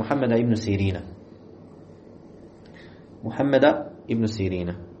učenjaka Muhammeda ibn Sirina. Muhammeda ibn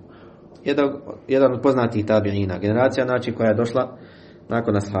Sirina. Jedan od poznatih tabiina, generacija znači koja je došla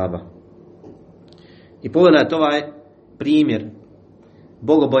nakon ashaba. I pogledajte ovaj primjer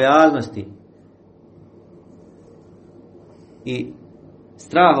bogobojaznosti i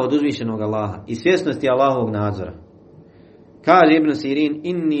straha od uzvišenog Allaha i svjesnosti Allahovog nadzora. Kaže Ibn Sirin,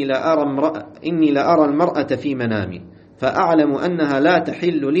 inni la ara al-mar'ata fi manami fa a'lamu annaha la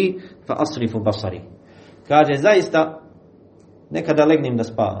tahillu li fa asrifu basari. Kaže, zaista nekada legnem da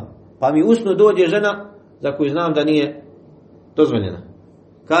spavam, pa mi usnu dođe žena za koju znam da nije dozvoljena.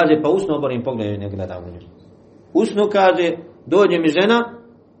 Kaže, pa usnu oborim pogled i ne gledam u nju. Usnu, kaže, dođe mi žena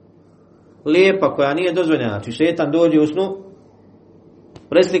lijepa koja nije dozvoljena. Znači šetan dođe u snu,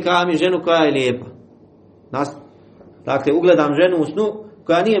 preslika mi ženu koja je lijepa. Dakle, ugledam ženu u snu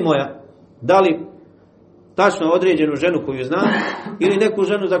koja nije moja. Da li tačno određenu ženu koju zna ili neku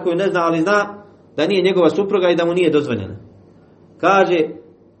ženu za koju ne zna, ali zna da nije njegova supruga i da mu nije dozvoljena. Kaže,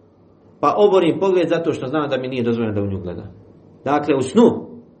 pa oborim pogled zato što znam da mi nije dozvoljeno da u nju gleda. Dakle,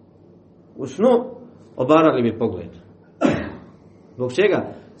 u snu obarali bi pogled. Zbog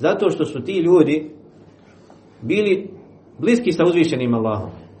čega? Zato što su ti ljudi bili bliski sa uzvišenim Allahom.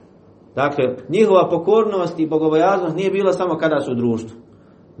 Dakle, njihova pokornost i bogobojaznost nije bila samo kada su u društvu,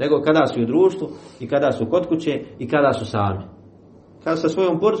 nego kada su u društvu i kada su kod kuće i kada su sami. Kada sa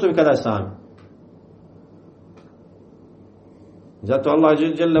svojom porodicom i kada je sami. Zato Allah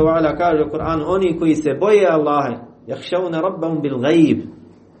dželle ve ala kaže u Kur'anu, oni koji se boje Allaha, yakhshawna rabbahum bil ghaib.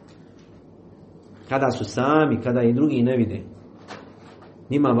 Kada su sami, kada i drugi ne vide,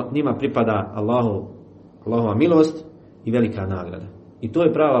 njima pripada Allahova milost i velika nagrada. I to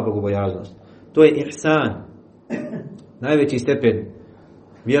je prava bogobojaznost. To je ihsan, najveći stepen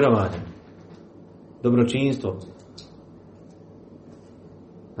vjerovanja, dobročinstvo.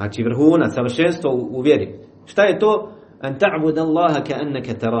 Znači vrhunac, savršenstvo u vjeri. Šta je to? An ta'bud Allaha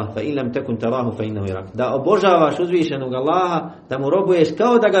ka'annaka tarah, fa in lam takun tarahu fa innahu yarak. Da obožavaš uzvišenog Allaha, da mu robuješ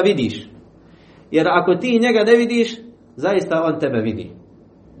kao da ga vidiš. Jer ako ti njega ne vidiš, zaista on tebe vidi.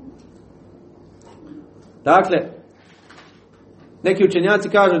 Dakle, neki učenjaci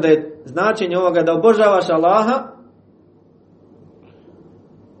kažu da je značenje ovoga da obožavaš Allaha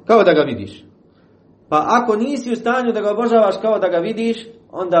kao da ga vidiš. Pa ako nisi u stanju da ga obožavaš kao da ga vidiš,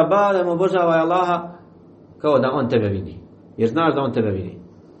 onda barem obožavaj Allaha kao da on tebe vidi. Jer znaš da on tebe vidi.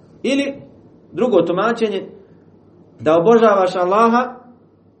 Ili drugo tumačenje, da obožavaš Allaha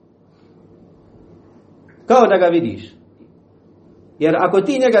kao da ga vidiš. Jer ako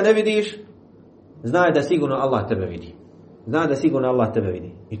ti njega ne vidiš, znaj da sigurno Allah tebe vidi. Zna da sigurno Allah tebe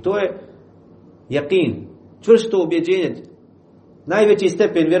vidi. I to je jakin, čvrsto ubjeđenje, najveći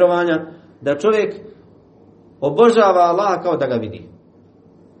stepen vjerovanja da čovjek obožava Allaha kao da ga vidi.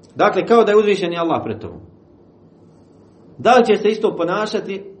 Dakle, kao da je uzvišeni Allah pred tobom. Da li ćeš se isto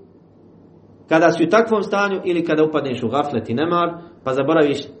ponašati kada si u takvom stanju ili kada upadneš u gaflet i nemar, pa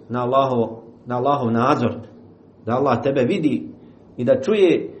zaboraviš na Allahov nadzor, da Allah tebe vidi i da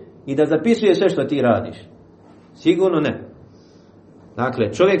čuje i da zapisuje sve što ti radiš? Sigurno ne.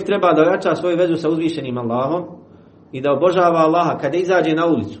 Dakle, čovjek treba da ojača svoju vezu sa uzvišenim Allahom i da obožava Allaha kada izađe na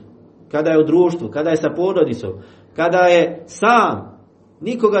ulicu, kada je u društvu, kada je sa porodicom, kada je sam,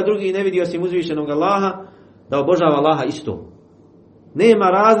 nikoga drugi ne vidi osim uzvišenog Allaha, da obožava Allaha isto. Nema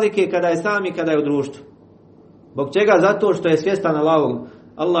razlike kada je sam i kada je u društvu. Zbog čega? Zato što je svjestan Allahog.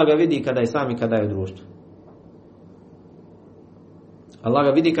 Allah ga vidi kada je sam i kada je u društvu. Allah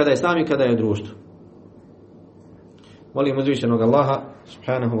ga vidi kada je sam i kada je u društvu. Molim uzvišenog Allaha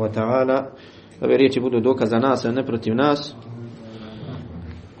subhanahu wa ta'ala da ove riječi budu dokaz za nas, a ne protiv nas.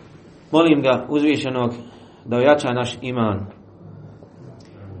 Molim ga uzvišenog da ojača naš iman,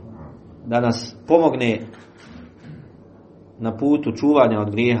 da nas pomogne na putu čuvanja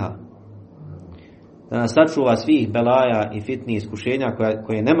od grijeha, da nas sačuva svih belaja i fitni iskušenja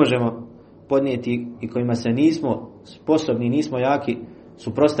koje ne možemo podnijeti i kojima se nismo sposobni, nismo jaki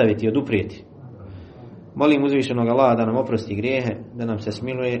suprotstaviti i oduprijeti. Molim uzvišenog Allaha da nam oprosti grijehe, da nam se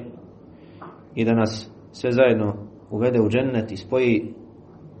smiluje i da nas sve zajedno uvede u džennet i spoji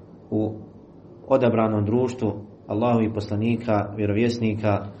u odabranom društvu Allahovih poslanika,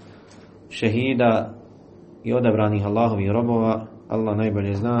 vjerovjesnika, šehida i odabranih Allahovih robova. Allah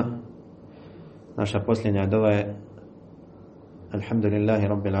najbolje zna. Naša posljednja dova je alhamdulillahi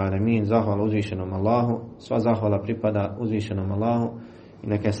rabbil alamin, zahvala uzvišenom Allahu, sva zahvala pripada uzvišenom Allahu i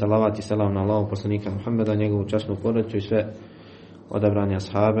neka je salavat i selam na Allahu poslanika Muhammeda, njegovu časnu porodicu i sve odabrane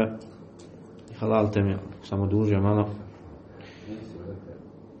ashabe. Halal te mi, samo dužio malo.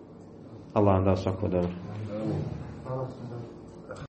 Allah vam dao svako dobro.